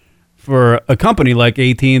person for a company like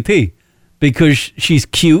AT&T because she's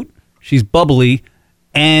cute, she's bubbly,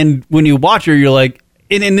 and when you watch her, you're like,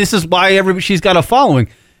 and this is why she's got a following.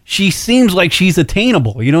 She seems like she's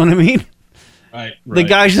attainable. You know what I mean? Right. The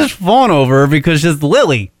guy's just fawn over her because she's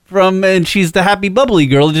Lily and she's the happy bubbly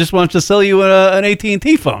girl who just wants to sell you an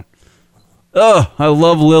AT&T phone. Oh, I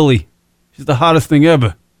love Lily. She's the hottest thing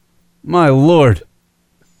ever. My Lord.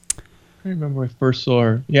 I remember when I first saw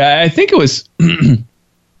her. Yeah, I think it was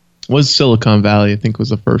Silicon Valley. I think was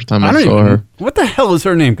the first time I saw her. What the hell is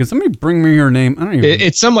her name? Can somebody bring me her name? I don't even.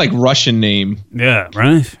 It's some like Russian name. Yeah,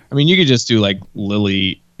 right. I mean, you could just do like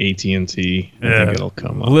Lily AT&T. I think it'll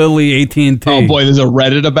come up. Lily AT&T. Oh boy, there's a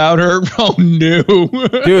Reddit about her. Oh no,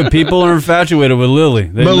 dude, people are infatuated with Lily.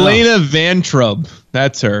 Milena Vantrub.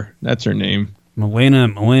 That's her. That's her name. Milena,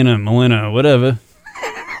 whatever.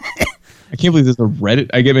 I can't believe there's a Reddit.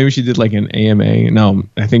 I get maybe she did like an AMA. No,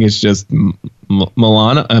 I think it's just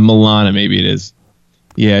Milana. Milana, maybe it is.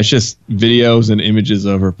 Yeah, it's just videos and images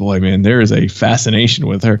of her. Boy, man, there is a fascination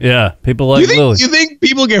with her. Yeah, people like Lily. You think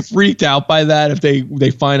people get freaked out by that if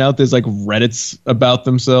they find out there's like Reddits about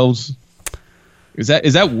themselves? Is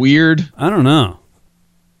that weird? I don't know.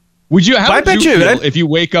 Would you? How would you feel if you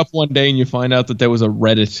wake up one day and you find out that there was a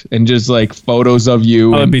Reddit and just like photos of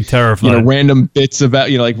you? I'd be terrified. Random bits about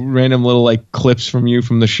like random little like clips from you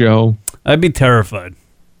from the show. I'd be terrified.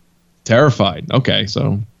 Terrified. Okay,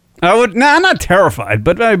 so I would. Nah, I'm not terrified,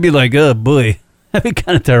 but I'd be like, oh boy, I'd be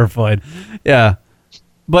kind of terrified. Yeah,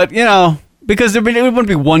 but because it wouldn't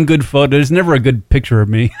be one good photo. There's never a good picture of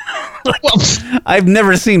me. I've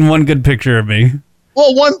never seen one good picture of me.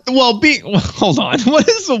 Hold on. What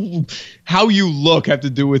does how you look have to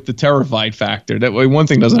do with the terrified factor? That way, one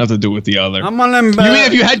thing doesn't have to do with the other. You mean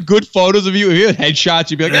if you had good photos of you, if you had headshots,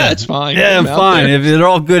 you'd be like, yeah, it's fine. Yeah, I'm fine. If they're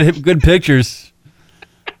all good pictures.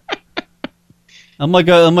 I'm like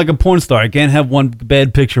a porn star. I can't have one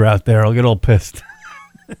bad picture out there. I'll get all pissed.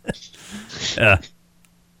 Yeah.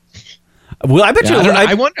 Well, I bet you.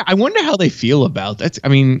 I wonder how they feel about that. I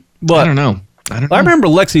mean, I don't know. I remember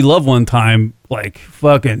Lexi Love one time, like,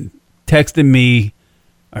 fucking texted me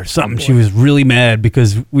or something. She was really mad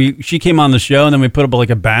because she came on the show and then we put up like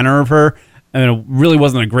a banner of her and it really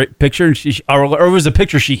wasn't a great picture. And or it was a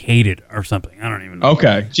picture she hated or something. I don't even know.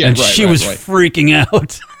 Okay. Yeah, and she was freaking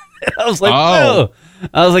out. And I was like, oh.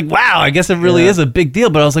 I was like, wow, I guess it really is a big deal.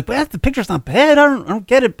 But I was like, well, the picture's not bad. I don't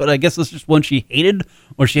get it. But I guess it's just one she hated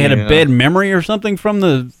or she had a bad memory or something from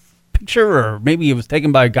the picture, or maybe it was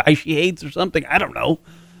taken by a guy she hates or something. I don't know.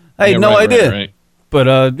 I had no idea. Right.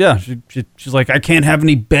 But yeah, she's like, I can't have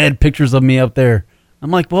any bad pictures of me out there. I'm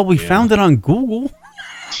like, well, we found it on Google.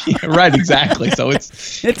 Yeah, right, exactly. So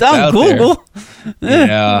it's on Google.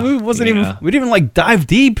 Yeah, we didn't even like dive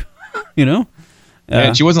deep,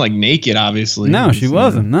 And she wasn't like naked, obviously. No, she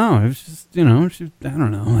wasn't. No, it was just I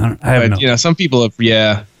don't know. I don't know. Some people have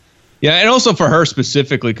yeah, and also for her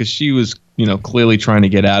specifically because she was clearly trying to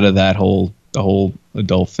get out of the whole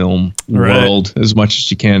adult film world as much as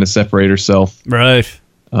she can to separate herself from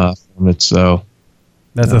it. So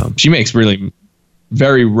she makes really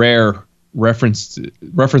very rare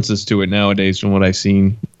references to it nowadays from what I've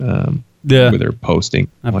seen with her posting.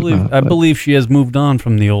 I believe she has moved on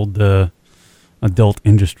from the old adult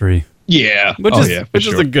industry. Yeah, which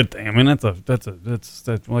is a good thing. I mean, that's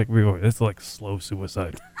like slow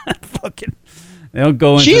suicide. Fucking They don't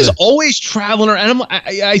go into. She's always traveling around.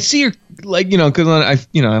 I see her because I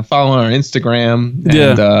follow her on Instagram.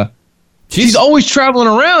 And, she's always traveling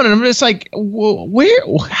around, and I'm just like, where?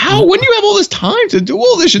 How? When do you have all this time to do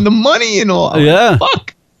all this and the money and all? Yeah.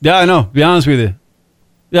 Fuck. Yeah, I know. Be honest with you.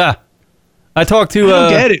 Yeah, I talked to. I don't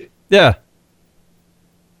get it. Yeah.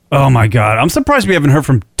 Oh my God! I'm surprised we haven't heard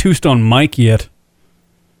from Two Stone Mike yet.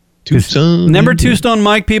 Remember Two Stone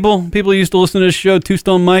Mike? People used to listen to this show, Two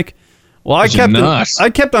Stone Mike. Well, I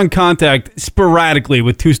kept on contact sporadically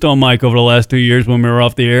with Two Stone Mike over the last 2 years when we were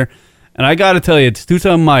off the air, and I got to tell you, Two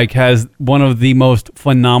Stone Mike has one of the most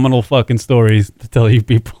phenomenal fucking stories to tell you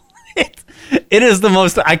people. It is the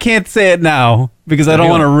most. I can't say it now because I don't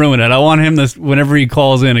want to ruin it. I want him to, whenever he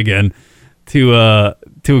calls in again, to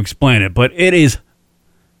explain it. But it is,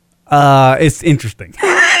 it's interesting.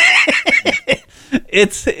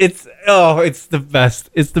 It's the best.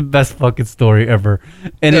 It's the best fucking story ever.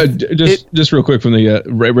 And just real quick from the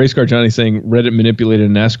Race Car Johnny saying Reddit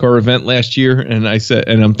manipulated a NASCAR event last year, and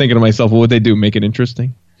I'm thinking to myself, well, what'd they do? Make it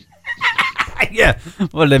interesting? Yeah.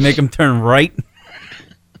 What did they make him turn right?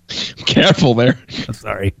 Careful there. I'm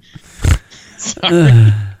sorry.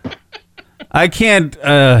 I can't.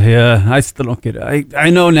 I still don't get it. I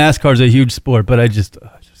know NASCAR's a huge sport, but I just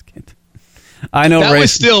can't. I know that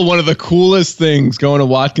was still one of the coolest things going to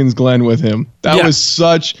Watkins Glen with him. That was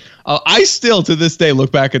such. I still to this day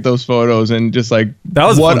look back at those photos and just like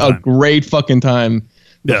what a great fucking time.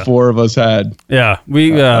 The four of us had. Yeah,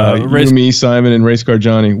 we you, me, Simon, and Race Car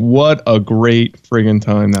Johnny. What a great friggin'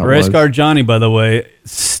 time that was. Race Car Johnny, by the way,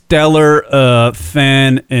 stellar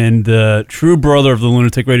fan and true brother of the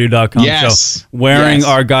lunaticradio.com show. Wearing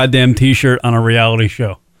our goddamn T-shirt on a reality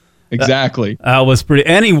show. Exactly. That was pretty.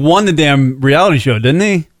 And he won the damn reality show, didn't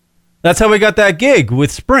he? That's how we got that gig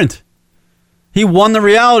with Sprint. He won the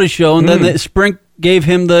reality show, and then Sprint gave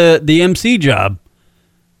him the MC job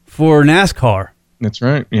for NASCAR. That's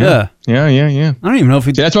right. Yeah. I don't even know if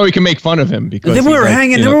he. That's why we can make fun of him because then we were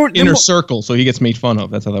hanging inner circle, so he gets made fun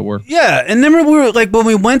of. That's how that works. Yeah, and then we were like when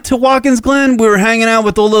we went to Watkins Glen, we were hanging out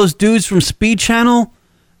with all those dudes from Speed Channel.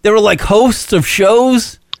 They were like hosts of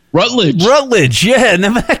shows. Rutledge, yeah,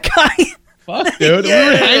 remember that guy? Fuck, dude, we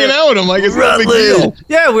were hanging out with him like it's no big deal.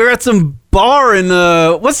 Yeah, we were at some bar in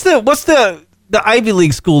what's the Ivy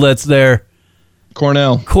League school that's there?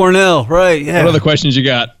 Cornell, right? Yeah. What other questions you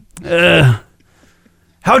got?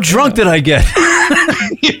 How drunk did I get?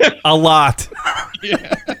 A lot.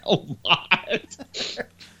 Yeah, a lot.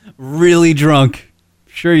 Really drunk.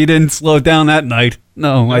 Sure you didn't slow down that night.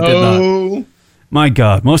 No, I did not. My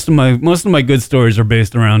God, most of my good stories are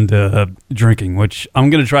based around drinking, which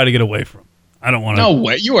I'm going to try to get away from. I don't want to. No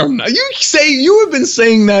way. You are not. You have been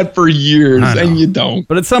saying that for years, and you don't.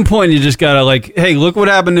 But at some point, you just got to like, hey, look what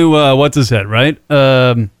happened to what's his head, right?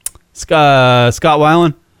 Scott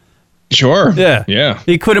Weiland. Sure. Yeah.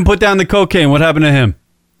 He couldn't put down the cocaine. What happened to him?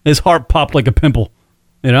 His heart popped like a pimple.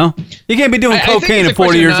 You know? You can't be doing cocaine at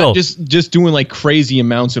 40 years old. Just doing like crazy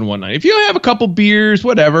amounts in one night. If you have a couple beers,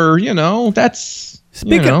 whatever, that's...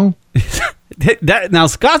 Now,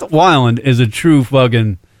 Scott Weiland is a true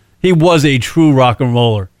fucking... He was a true rock and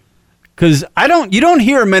roller. Because you don't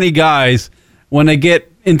hear many guys when they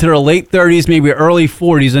get into their late 30s, maybe early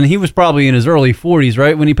 40s, and he was probably in his early 40s,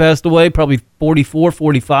 right? When he passed away, probably 44,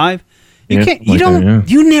 45.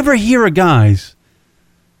 You never hear of guys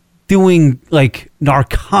doing like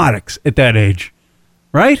narcotics at that age,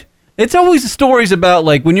 right? It's always the stories about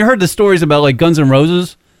like when you heard the stories about like Guns N'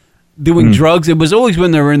 Roses doing drugs, it was always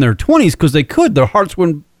when they were in their 20s because they could, their hearts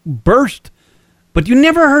wouldn't burst. But you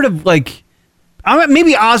never heard of like,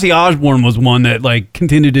 maybe Ozzy Osbourne was one that like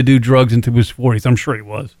continued to do drugs into his 40s. I'm sure he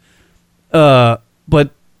was.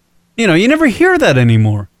 But you never hear that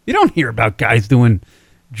anymore. You don't hear about guys doing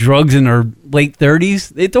drugs in their late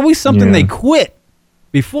 30s. It's always something they quit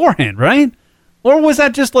beforehand, right? Or was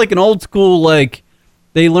that just like an old school, like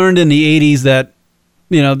they learned in the 80s that,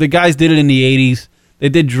 the guys did it in the 80s. They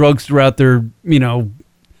did drugs throughout their,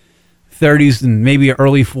 30s and maybe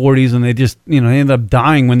early 40s, and they just, they ended up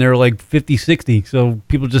dying when they were like 50, 60. So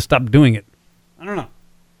people just stopped doing it. I don't know.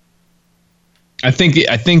 I think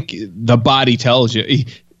the body tells you.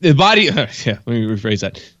 The body, let me rephrase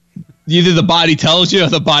that. Either the body tells you or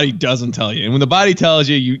the body doesn't tell you. And when the body tells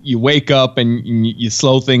you, you wake up and you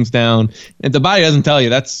slow things down. If the body doesn't tell you,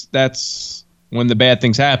 that's when the bad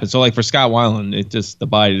things happen. So like for Scott Weiland, the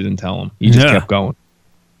body didn't tell him. He just kept going.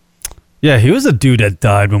 Yeah, he was a dude that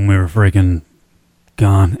died when we were freaking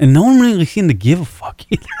gone. And no one really seemed to give a fuck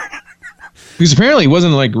either. Because apparently he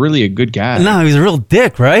wasn't like really a good guy. No, he was a real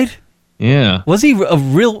dick, right? Yeah. Was he a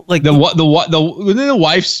real like the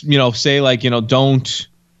wives, say like, don't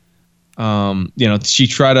she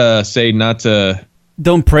tried to say not to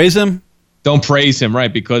Don't praise him. don't praise him,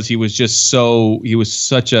 right? Because he was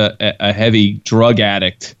such a heavy drug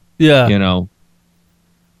addict. Yeah.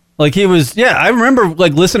 Like he was, I remember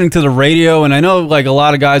like listening to the radio, and I know like a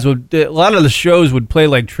lot of the shows would play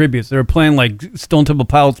like tributes. They were playing like Stone Temple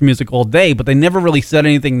Pilots music all day, but they never really said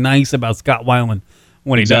anything nice about Scott Weiland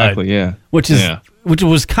when he died. Exactly, yeah. Which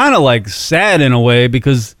was kind of like sad in a way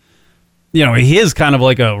because, he is kind of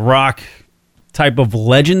like a rock type of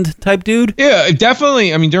legend type dude. Yeah,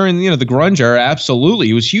 definitely. I mean, during the grunge era, absolutely,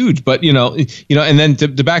 he was huge. But and then to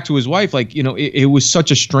back to his wife, like it was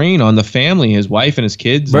such a strain on the family, his wife and his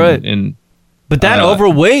kids, right? But that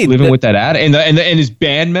overweight, living with that and his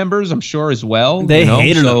band members, I'm sure as well. They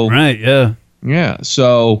hated him, right? Yeah, yeah.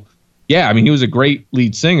 So yeah, I mean, he was a great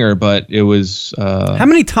lead singer, but it was. How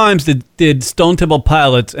many times did Stone Temple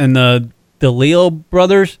Pilots and the Leo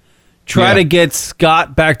brothers try to get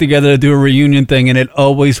Scott back together to do a reunion thing, and it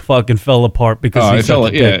always fucking fell apart because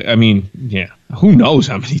I mean, who knows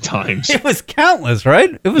how many times? It was countless,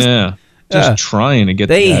 right? It was trying to get.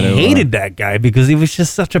 They hated that guy because he was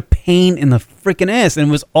just such a pain in the freaking ass, and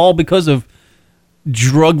it was all because of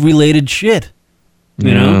drug-related shit.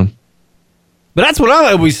 You know. But that's what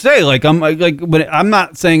I always say. Like but I'm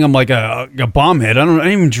not saying I'm like a bombhead. I don't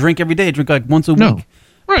even drink every day. I drink like once a week.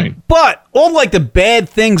 Right. But all like the bad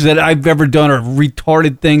things that I've ever done or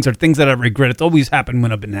retarded things or things that I regret, it's always happened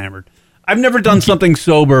when I've been hammered. I've never done something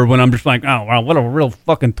sober when I'm just like, oh, wow, what a real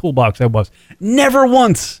fucking toolbox I was. Never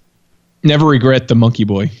once. Never regret the Monkey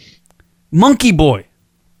Boy. Monkey Boy.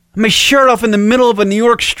 My shirt off in the middle of a New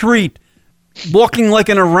York street, walking like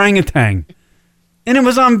an orangutan. And it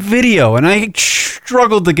was on video, and I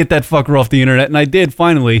struggled to get that fucker off the internet, and I did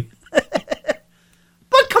finally.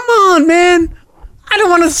 But come on, man. I don't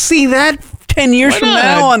want to see that 10 years from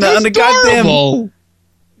now on the goddamn.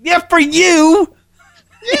 Yeah, for you.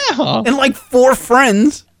 Yeah. And like 4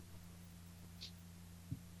 friends.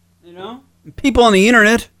 People on the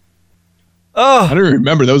internet. Oh. I don't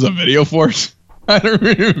remember. That was a video for us. I don't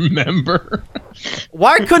remember.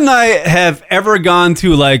 Why couldn't I have ever gone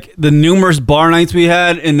to like the numerous bar nights we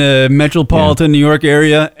had in the metropolitan New York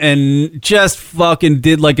area and just fucking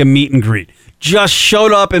did like a meet and greet? Just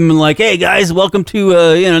showed up and been like, hey guys, welcome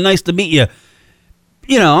to, nice to meet you.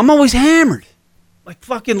 I'm always hammered. Like,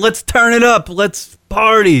 fucking, let's turn it up. Let's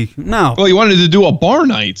party. No. Well, you wanted to do a bar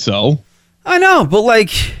night, so. I know, but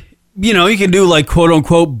like, you can do like quote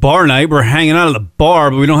unquote bar night. We're hanging out at the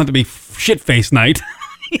bar, but we don't have to be shit-faced night.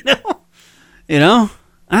 I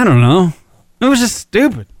don't know. It was just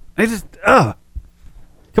stupid. Come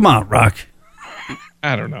on, Rock.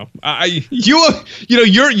 I don't know.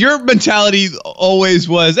 Your mentality always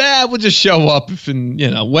was, we'll just show up and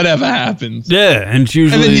whatever happens. Yeah, and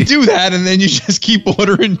usually, and then you do that, and then you just keep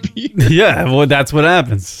ordering beer. Yeah, well, that's what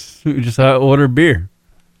happens. We just order beer.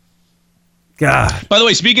 God. By the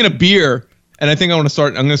way, speaking of beer, and I think I'm going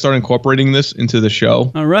to start incorporating this into the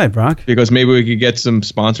show. All right, Brock. Because maybe we could get some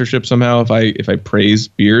sponsorship somehow if I praise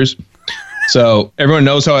beers. So everyone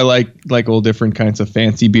knows how I like all different kinds of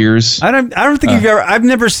fancy beers. I don't think I've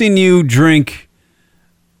never seen you drink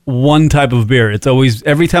one type of beer. It's always,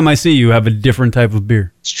 every time I see you, have a different type of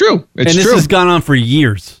beer. It's true. This has gone on for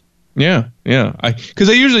years. Yeah. Because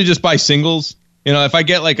I usually just buy singles. If I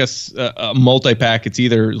get like a multi-pack, it's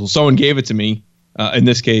either someone gave it to me. In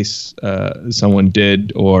this case, someone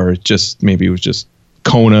did, or just maybe it was just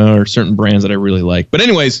Kona or certain brands that I really like. But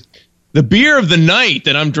anyways, the beer of the night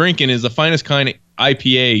that I'm drinking is the Finest Kind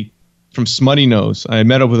IPA from Smutty Nose. I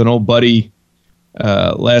met up with an old buddy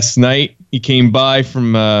last night. He came by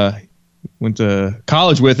went to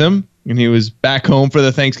college with him, and he was back home for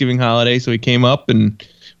the Thanksgiving holiday. So he came up and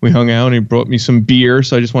we hung out, and he brought me some beer.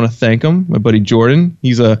 So I just want to thank him, my buddy Jordan.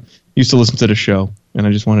 He's used to listen to the show, and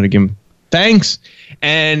I just wanted to give him thanks.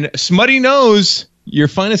 And Smutty Nose, your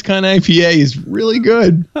Finest Kind IPA is really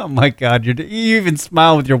good. Oh my God! You even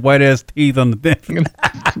smile with your white ass teeth on the thing.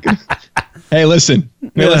 Hey, listen.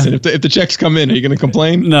 If the checks come in, are you going to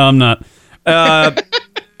complain? No, I'm not. By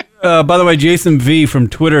the way, Jason V from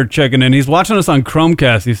Twitter checking in. He's watching us on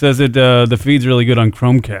Chromecast. He says that the feed's really good on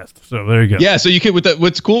Chromecast. So there you go. Yeah. So you could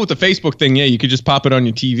what's cool with the Facebook thing? Yeah, you could just pop it on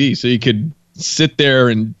your TV, so you could sit there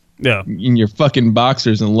and in your fucking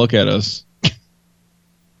boxers and look at us.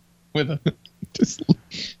 Isn't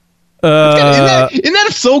that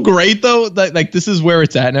so great though? Like this is where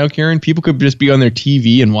it's at now, Karen. People could just be on their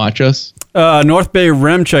TV and watch us. North Bay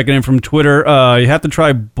Rem checking in from Twitter. You have to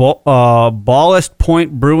try Ballast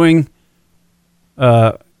Point Brewing.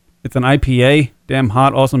 It's an IPA. Damn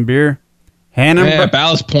hot, awesome beer. Hannon. Yeah,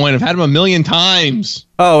 Ballast Point. I've had them a million times.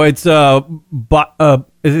 Oh, it's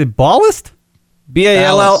is it Ballast?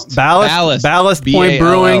 Ballast Point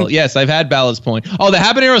Brewing. Yes, I've had Ballast Point. Oh, the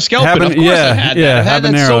habanero scalping. Of course, I had that. I've had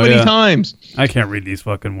that so many times. I can't read these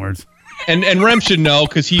fucking words. And Rem should know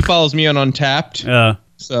because he follows me on Untapped. Yeah.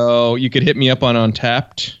 So you could hit me up on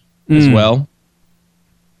Untapped as well.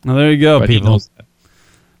 Well, there you go, But people.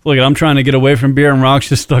 Look, I'm trying to get away from beer, and Rock's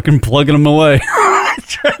just stuck and plugging them away.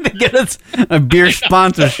 Trying to get us a beer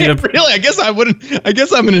sponsorship. Really? I guess I'm an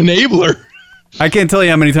enabler. I can't tell you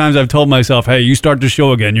how many times I've told myself, hey, you start the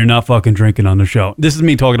show again, you're not fucking drinking on the show. This is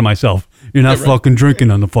me talking to myself. You're not fucking drinking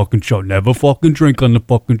on the fucking show. Never fucking drink on the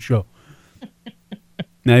fucking show.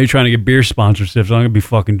 Now you're trying to get beer sponsorships. I'm going to be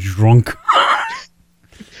fucking drunk.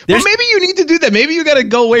 Well, maybe you need to do that. Maybe you got to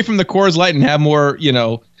go away from the Coors Light and have more,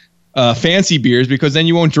 fancy beers because then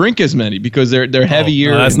you won't drink as many because they're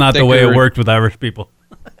heavier. No, that's not the way it worked with Irish people.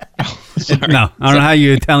 No, I don't know how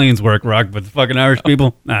you Italians work, Rock, but the fucking Irish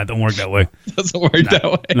people, it don't work that way. Doesn't work that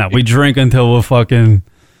way. No, we drink until we're fucking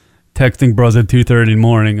texting bros at 2:30 in the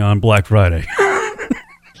morning on Black Friday.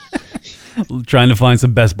 Trying to find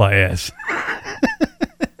some Best Buy ass.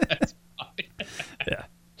 Yeah.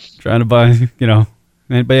 Trying to buy,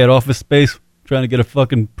 anybody at Office Space trying to get a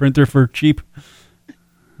fucking printer for cheap.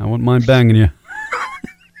 I wouldn't mind banging you.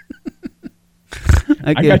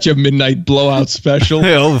 I got you a midnight blowout special.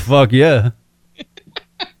 Hey, oh, fuck yeah.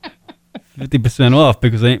 50% off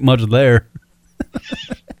because there ain't much there.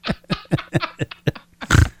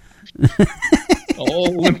 Oh,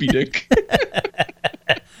 limpy dick.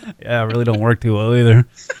 Yeah, it really don't work too well either.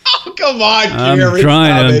 Oh, come on, I'm Gary.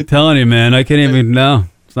 trying. I'm telling you, man. I can't even. No,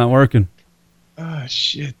 it's not working. Oh,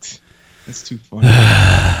 shit. That's too funny.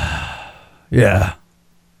 Yeah.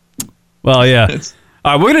 Well, yeah.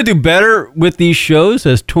 All right, we're going to do better with these shows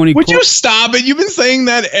as 20... Would you stop it? You've been saying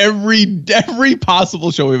that every possible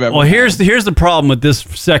show we've ever Well, here's the problem with this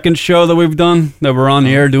second show that we've done, that we're on the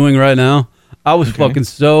air doing right now. I was fucking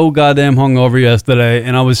so goddamn hungover yesterday,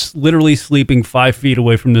 and I was literally sleeping 5 feet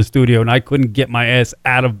away from the studio, and I couldn't get my ass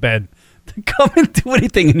out of bed to come and do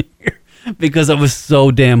anything in here because I was so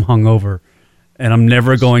damn hungover. And I'm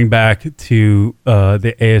never going back to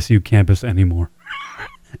the ASU campus anymore.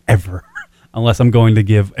 Ever. Unless I'm going to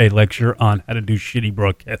give a lecture on how to do shitty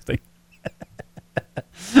broadcasting.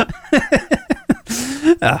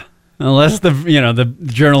 Unless the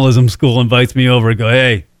journalism school invites me over and go,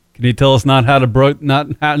 hey, can you tell us not how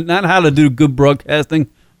to do good broadcasting?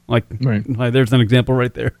 Like there's an example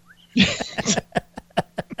right there.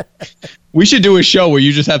 We should do a show where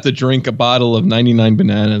you just have to drink a bottle of 99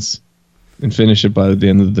 bananas and finish it by the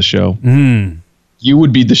end of the show. You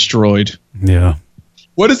would be destroyed. Yeah.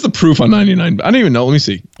 What is the proof on 99? I don't even know. Let me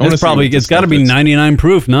see. It's got to be 99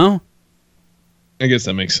 proof, no? I guess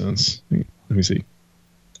that makes sense. Let me see.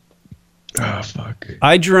 Oh, fuck.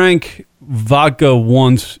 I drank vodka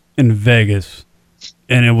once in Vegas,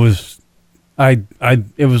 and it was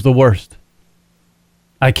it was the worst.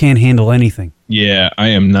 I can't handle anything. Yeah, I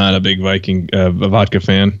am not a big vodka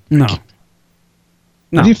fan. No.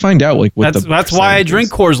 How do you find out what that's why I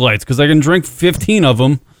drink Coors Lights, because I can drink 15 of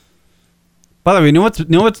them. By the way, you know what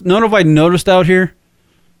have I noticed out here?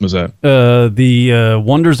 What's that? The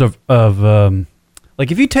wonders of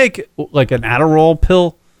like if you take like an Adderall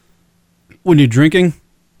pill when you're drinking,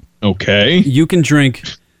 okay, you can drink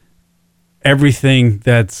everything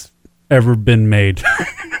that's ever been made.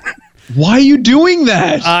 Why are you doing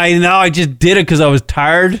that? I know. I just did it because I was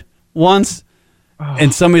tired once.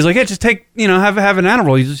 And somebody's like, "Hey, just take, have an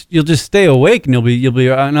Adderall. You'll just stay awake, and you'll be."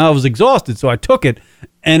 And I was exhausted, so I took it,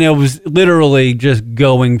 and it was literally just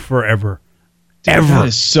going forever. Dude, ever. That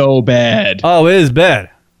is so bad. Oh, it is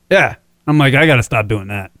bad. Yeah, I'm like, I gotta stop doing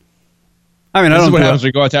that. I mean, this is what happens when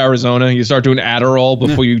you go out to Arizona. You start doing Adderall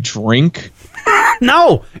before you drink.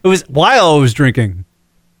 No, it was while I was drinking.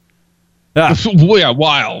 Yeah,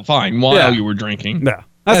 while you were drinking. Yeah,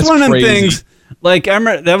 that's one of them things. Like I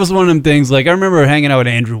remember, that was one of them things. Like I remember hanging out with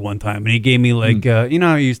Andrew one time, and he gave me like, how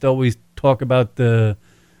he used to always talk about the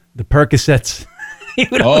Percocets.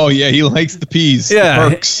 Yeah, he likes the peas. Yeah,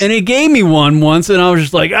 the perks. And he gave me one once, and I was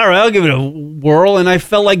just like, all right, I'll give it a whirl, and I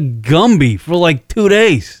felt like Gumby for like 2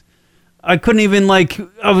 days. I couldn't even my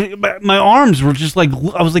arms were just like,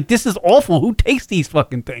 I was like, this is awful. Who takes these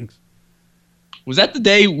fucking things? Was that the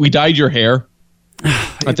day we dyed your hair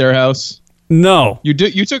at their house? No, you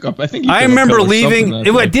did. You took up. I think. I remember leaving.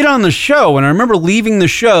 I did on the show, and I remember leaving the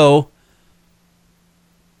show,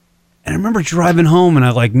 and I remember driving home, and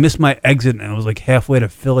I missed my exit, and I was halfway to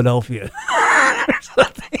Philadelphia.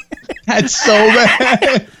 That's so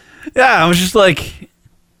bad. Yeah, I was just like,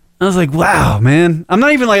 I was like, wow, man. I'm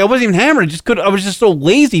not even like, I wasn't even hammered. I was just so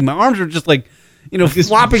lazy. My arms were just like,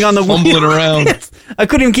 flopping on the wheel. Fumbling around. I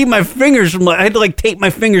couldn't even keep my fingers from, I had to like tape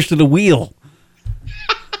my fingers to the wheel.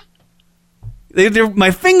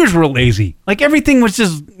 My fingers were lazy. Like everything was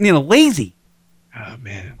just, lazy. Oh,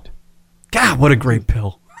 man. God, what a great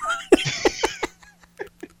pill.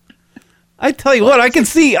 I tell you what, I can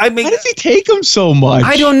see. Why does he take them so much?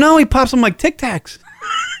 I don't know. He pops them like Tic Tacs.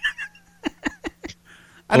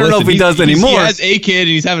 I don't know if he does anymore. He has a kid and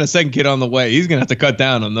he's having a second kid on the way. He's going to have to cut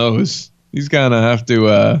down on those. He's going to have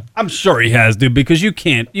to... I'm sure he has, dude, because you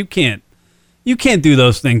can't do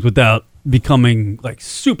those things without becoming like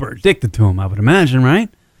super addicted to them, I would imagine, right?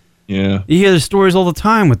 Yeah. You hear the stories all the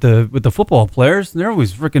time with the football players. They're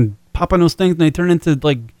always freaking popping those things and they turn into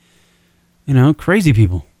like, crazy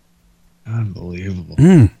people. Unbelievable.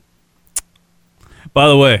 By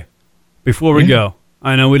the way, before we go,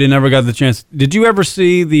 I know we never got the chance. Did you ever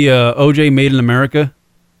see the OJ Made in America?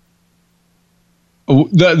 Oh,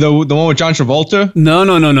 the one with John Travolta? No.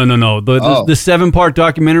 The 7-part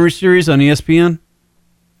documentary series on ESPN.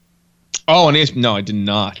 Oh, on ESPN? No, I did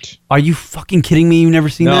not. Are you fucking kidding me? You've never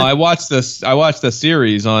seen that? No, I watched this. I watched the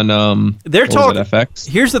series on. They're talking FX.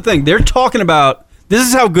 Here's the thing. They're talking about. This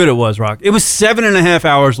is how good it was, Rock. It was 7.5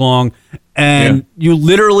 hours long, and you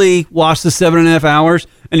literally watch the 7.5 hours,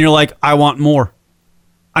 and you're like, I want more.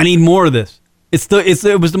 I need more of this.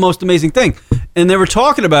 It was the most amazing thing, and they were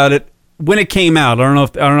talking about it when it came out. I don't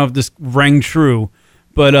know if this rang true,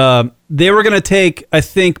 but they were going to take, I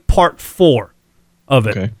think, part 4 of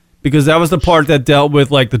it because that was the part that dealt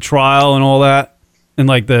with like the trial and all that, and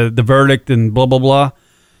like the verdict and blah blah blah.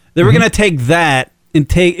 They were going to take that and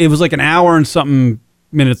it was like an hour and something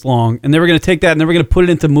minutes long, and they were going to take that and they were going to put it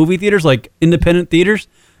into movie theaters, like independent theaters,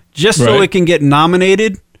 just so it can get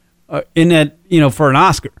nominated in that for an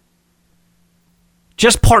Oscar.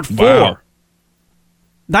 Just part 4. Wow.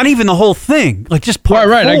 Not even the whole thing. Like just part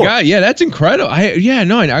 4. I got it. Yeah, that's incredible. I'm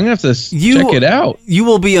gonna have to check it out. You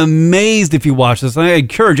will be amazed if you watch this. I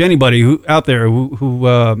encourage anybody out there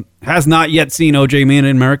who has not yet seen OJ Made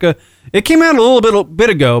in America. It came out a little bit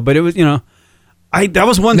ago, but it was that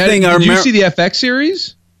was one thing I remember. Did you see the FX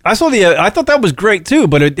series? I saw I thought that was great too,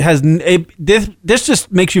 but this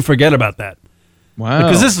just makes you forget about that. Wow.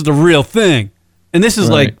 Because this is the real thing. And this is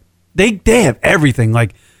like they have everything.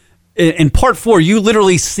 Like in part 4, you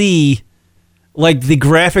literally see like the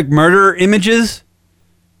graphic murder images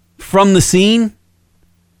from the scene.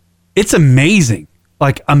 It's amazing.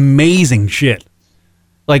 Like amazing shit.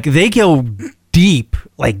 Like they go deep,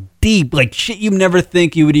 like shit you never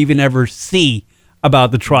think you would even ever see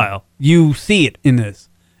about the trial. You see it in this.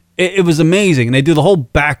 It was amazing. And they do the whole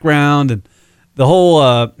background and the whole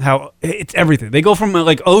how it's everything. They go from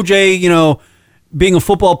like OJ, being a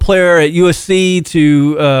football player at USC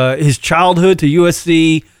to his childhood to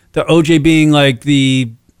USC to OJ being like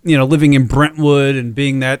the living in Brentwood and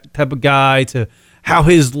being that type of guy to how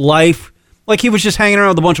his life, like he was just hanging around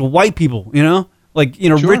with a bunch of white people, like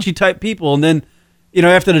Richie type people, and then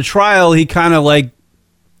after the trial he kind of like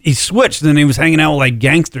he switched and he was hanging out with like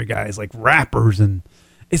gangster guys, like rappers, and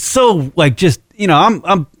it's so like just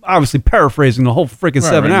I'm obviously paraphrasing the whole freaking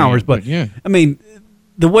 7 hours, but I mean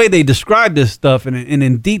the way they describe this stuff and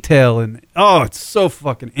in detail, and it's so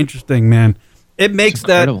fucking interesting, man. It makes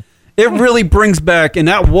that it really brings back, and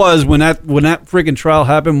that was when that freaking trial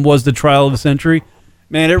happened was the trial of the century,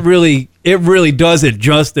 man. It really does it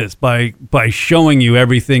justice by showing you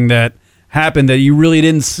everything that happened that you really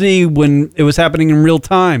didn't see when it was happening in real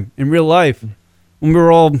time, in real life. When we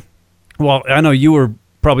were all, well, I know you were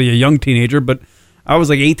probably a young teenager, but I was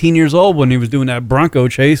like 18 years old when he was doing that Bronco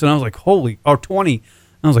chase, and I was like, 20.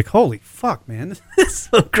 I was like, holy fuck, man, this is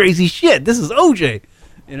some crazy shit. This is OJ,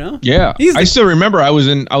 Yeah, I still remember I was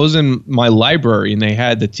in my library and they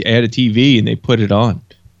had a TV and they put it on.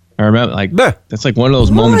 I remember that's like one of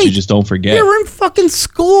those moments you just don't forget. You're in fucking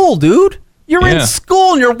school, dude. You're in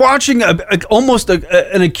school and you're watching almost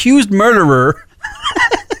an accused murderer.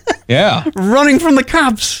 Running from the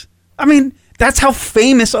cops. I mean, that's how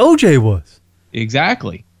famous OJ was.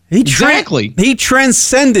 Exactly. He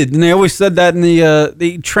transcended, and they always said that in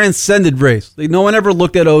the transcended race. No one ever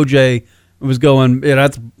looked at OJ and was going,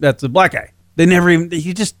 that's a black guy. They never even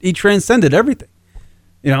he transcended everything.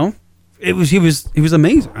 He was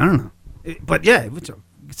amazing. I don't know, but yeah,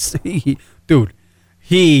 dude,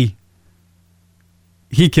 he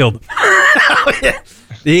killed him.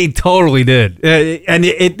 He totally did, and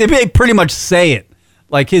they pretty much say it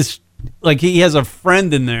like he has a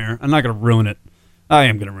friend in there. I'm not gonna ruin it. I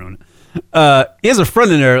am gonna ruin it. He has a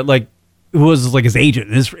friend in there, like who was like his agent.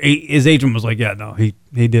 His agent was like, "Yeah, no, he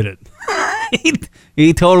did it.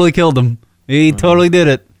 He totally killed him. He totally did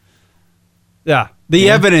it. Yeah. The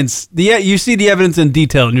evidence. You see the evidence in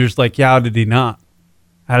detail, and you're just like, how did he not?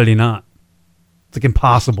 How did he not? It's like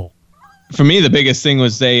impossible. For me, the biggest thing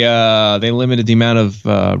was they limited the amount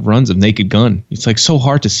of runs of Naked Gun. It's like so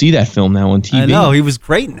hard to see that film now on TV. I know, he was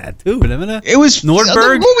great in that too. It was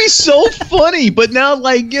Nordberg. The movie's so funny, but now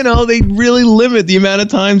they really limit the amount of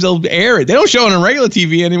times they'll air it. They don't show it on regular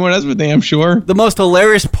TV anymore. That's for damn sure. The most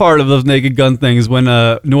hilarious part of those Naked Gun things when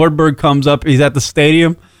Nordberg comes up, he's at the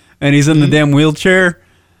stadium and he's in the damn wheelchair.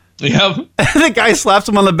 Yep. And the guy slaps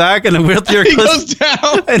him on the back and the wheelchair goes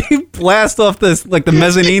down. And he blasts off the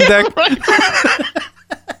mezzanine deck.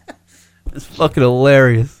 It's fucking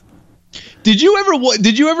hilarious. Did you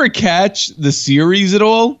ever catch the series at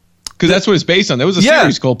all? Because that's what it's based on. There was a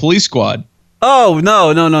series called Police Squad. Oh,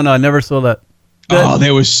 no. I never saw that.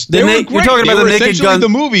 They were great. You're talking about the Naked Gun. The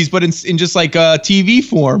movies, but in just like TV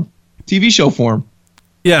form, TV show form.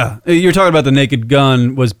 Yeah. You're talking about the Naked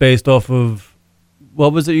Gun was based off of,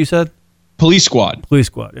 what was it you said? Police Squad. Police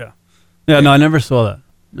Squad, yeah. Yeah, no, I never saw that.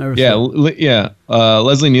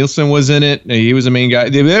 Leslie Nielsen was in it. He was the main guy.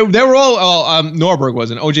 They were all. Nordberg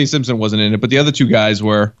wasn't. O.J. Simpson wasn't in it, but the other two guys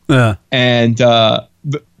were. Yeah. And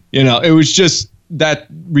it was just that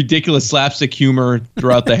ridiculous slapstick humor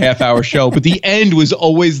throughout the half-hour show. But the end was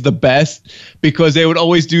always the best because they would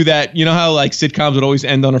always do that. You know how like sitcoms would always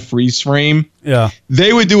end on a freeze frame? Yeah.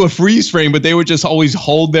 They would do a freeze frame, but they would just always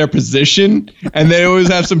hold their position and they always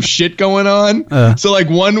have some shit going on. So like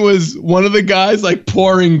one of the guys like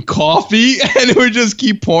pouring coffee and it would just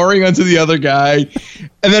keep pouring onto the other guy.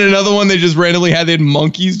 And then another one, they had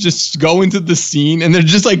monkeys just go into the scene and they're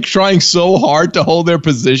just like trying so hard to hold their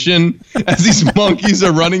position as these monkeys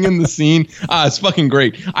are running in the scene. It's fucking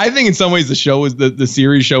great. I think in some ways the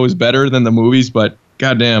series show is better than the movies, but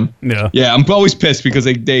goddamn. Yeah, I'm always pissed because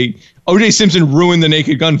they O.J. Simpson ruined the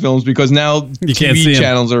Naked Gun films because now TV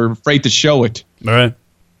channels are afraid to show it. All right.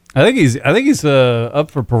 I think he's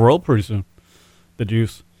up for parole pretty soon. The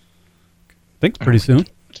Juice. I think pretty soon.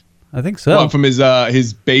 I think so. From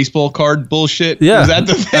his baseball card bullshit? Yeah. Was that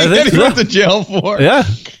the thing that he went to jail for? Yeah.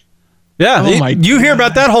 Yeah. Oh you hear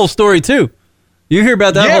about that whole story too. You hear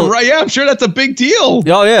about that right. Yeah, I'm sure that's a big deal.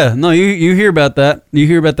 Oh yeah. No, you hear about that. You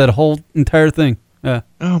hear about that whole entire thing. Yeah.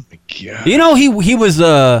 Oh my God. You know, he was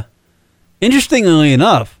interestingly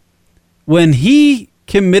enough, when he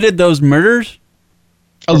committed those murders,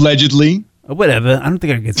 allegedly, whatever. I don't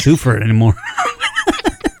think I can get sued for it anymore.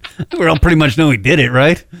 We all pretty much know he did it,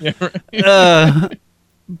 right? Yeah, right.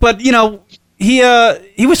 But you know, he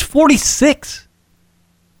was 46.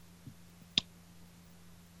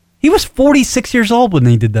 He was 46 years old when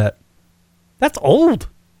he did that. That's old.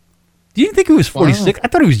 Do you think he was 46? Wow. I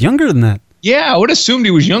thought he was younger than that. Yeah, I would have assumed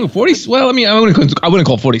he was younger. 40. Well, I mean, I wouldn't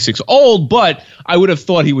call 46 old, but I would have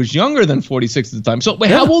thought he was younger than 46 at the time. So,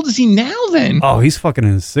 wait, how old is he now then? Oh, he's fucking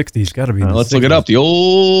in his 60s. Got to be. Let's look it up. The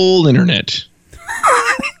old internet.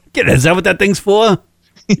 Is that what that thing's for?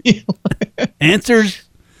 Answers.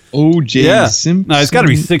 O.J. Simpson. No, it's got to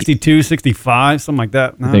be 62, 65, something like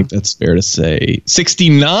that. No? I think that's fair to say.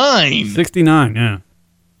 69. 69. Yeah.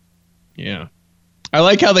 Yeah. I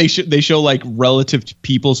like how they show like relative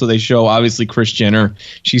people. So they show obviously Kris Jenner,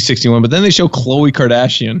 she's 61, but then they show Khloe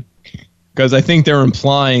Kardashian because I think they're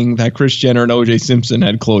implying that Kris Jenner and O.J. Simpson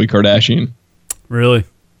had Khloe Kardashian. Really?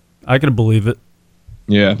 I could believe it.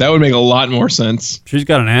 Yeah, that would make a lot more sense. She's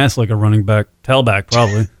got an ass like a running back, tailback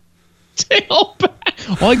probably.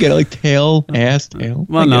 Tailback. Oh, I get it, like tail, ass, tail.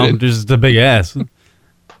 Well, no, just a big ass.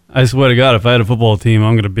 I swear to God, if I had a football team,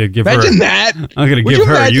 I'm gonna give her. Imagine that. I'm gonna give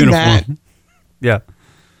her a uniform. That? Yeah,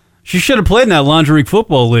 she should have played in that lingerie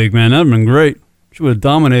football league, man. That'd have been great. She would have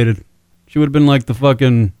dominated. She would have been like the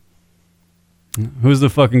fucking. Who's the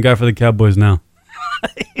fucking guy for the Cowboys now?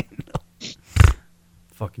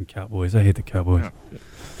 Fucking Cowboys. I hate the Cowboys.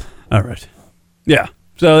 All right. Yeah.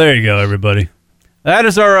 So there you go, everybody. That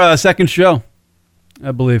is our second show,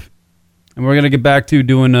 I believe. And we're going to get back to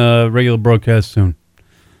doing a regular broadcast soon.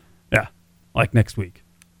 Yeah. Like next week.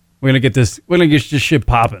 We're going to get this shit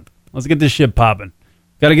popping. Let's get this shit popping.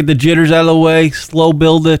 Got to get the jitters out of the way, slow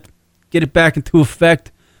build it, get it back into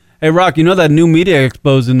effect. Hey, Rock, you know that new media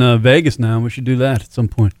expo's in Vegas now. We should do that at some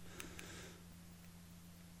point.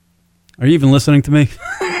 Are you even listening to me?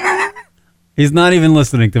 He's not even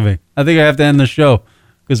listening to me. I think I have to end the show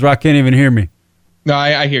because Rock can't even hear me. No,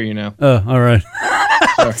 I hear you now. Oh, all right.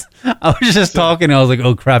 I was just talking. I was like,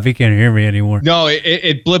 oh, crap, he can't hear me anymore. No,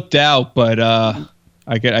 it blipped out, but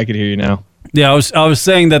I could hear you now. Yeah, I was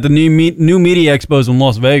saying that the new media expo is in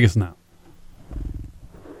Las Vegas now.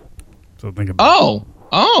 So think about it.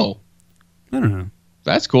 Oh. I don't know.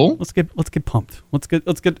 That's cool. Let's get pumped. Let's get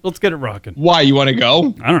it rocking. Why, you want to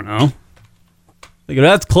go? I don't know.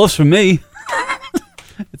 That's close for me.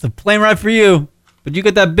 It's a plane ride for you, but you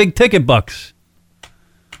get that big ticket bucks.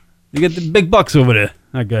 You get the big bucks over there.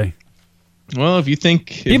 Okay. Well, if you think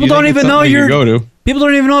people don't even know people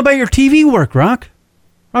don't even know about your TV work, Rock.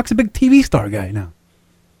 Rock's a big TV star guy now.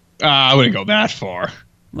 I wouldn't go that far.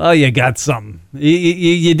 Well, you got something.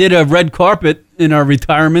 You did a red carpet in our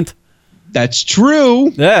retirement. That's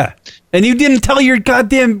true. Yeah. And you didn't tell your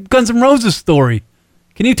goddamn Guns N' Roses story.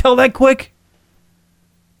 Can you tell that quick?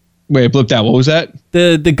 Wait, blipped out. What was that?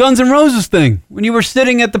 The Guns N' Roses thing when you were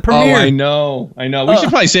sitting at the premiere. Oh, I know. We should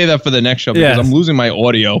probably say that for the next show because I'm losing my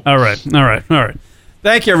audio. All right.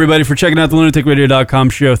 Thank you, everybody, for checking out the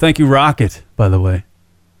lunaticradio.com show. Thank you, Rocket, by the way,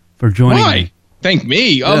 for joining me. Thank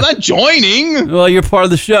me? I'm not joining. Well, you're part of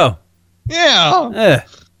the show. Yeah.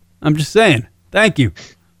 I'm just saying. Thank you.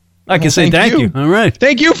 I can say thank you. All right.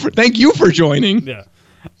 Thank you for joining. Yeah.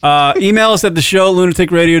 Email us at the show,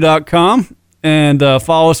 lunaticradio.com. And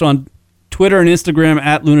follow us on Twitter and Instagram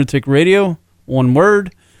at Lunatic Radio, one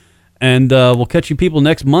word. And we'll catch you people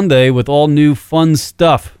next Monday with all new fun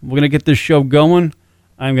stuff. We're going to get this show going.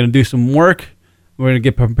 I'm going to do some work. We're going to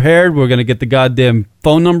get prepared. We're going to get the goddamn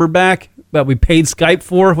phone number back that we paid Skype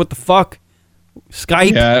for. What the fuck?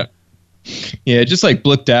 Skype? Yeah, just like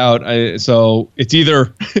blipped out. So it's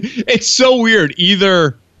either, it's so weird.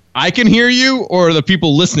 Either I can hear you or the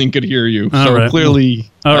people listening could hear you.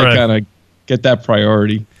 Clearly I kind of get that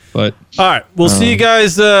priority. But all right, we'll see you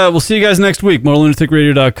guys. We'll see you guys next week. More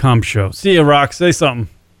lunaticradio.com show. See you, Rock. Say something.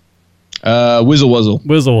 Whizzle wuzzle.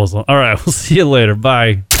 Whizzle wuzzle. All right, we'll see you later.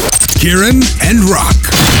 Bye. Kieran and Rock.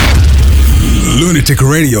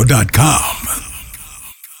 lunaticradio.com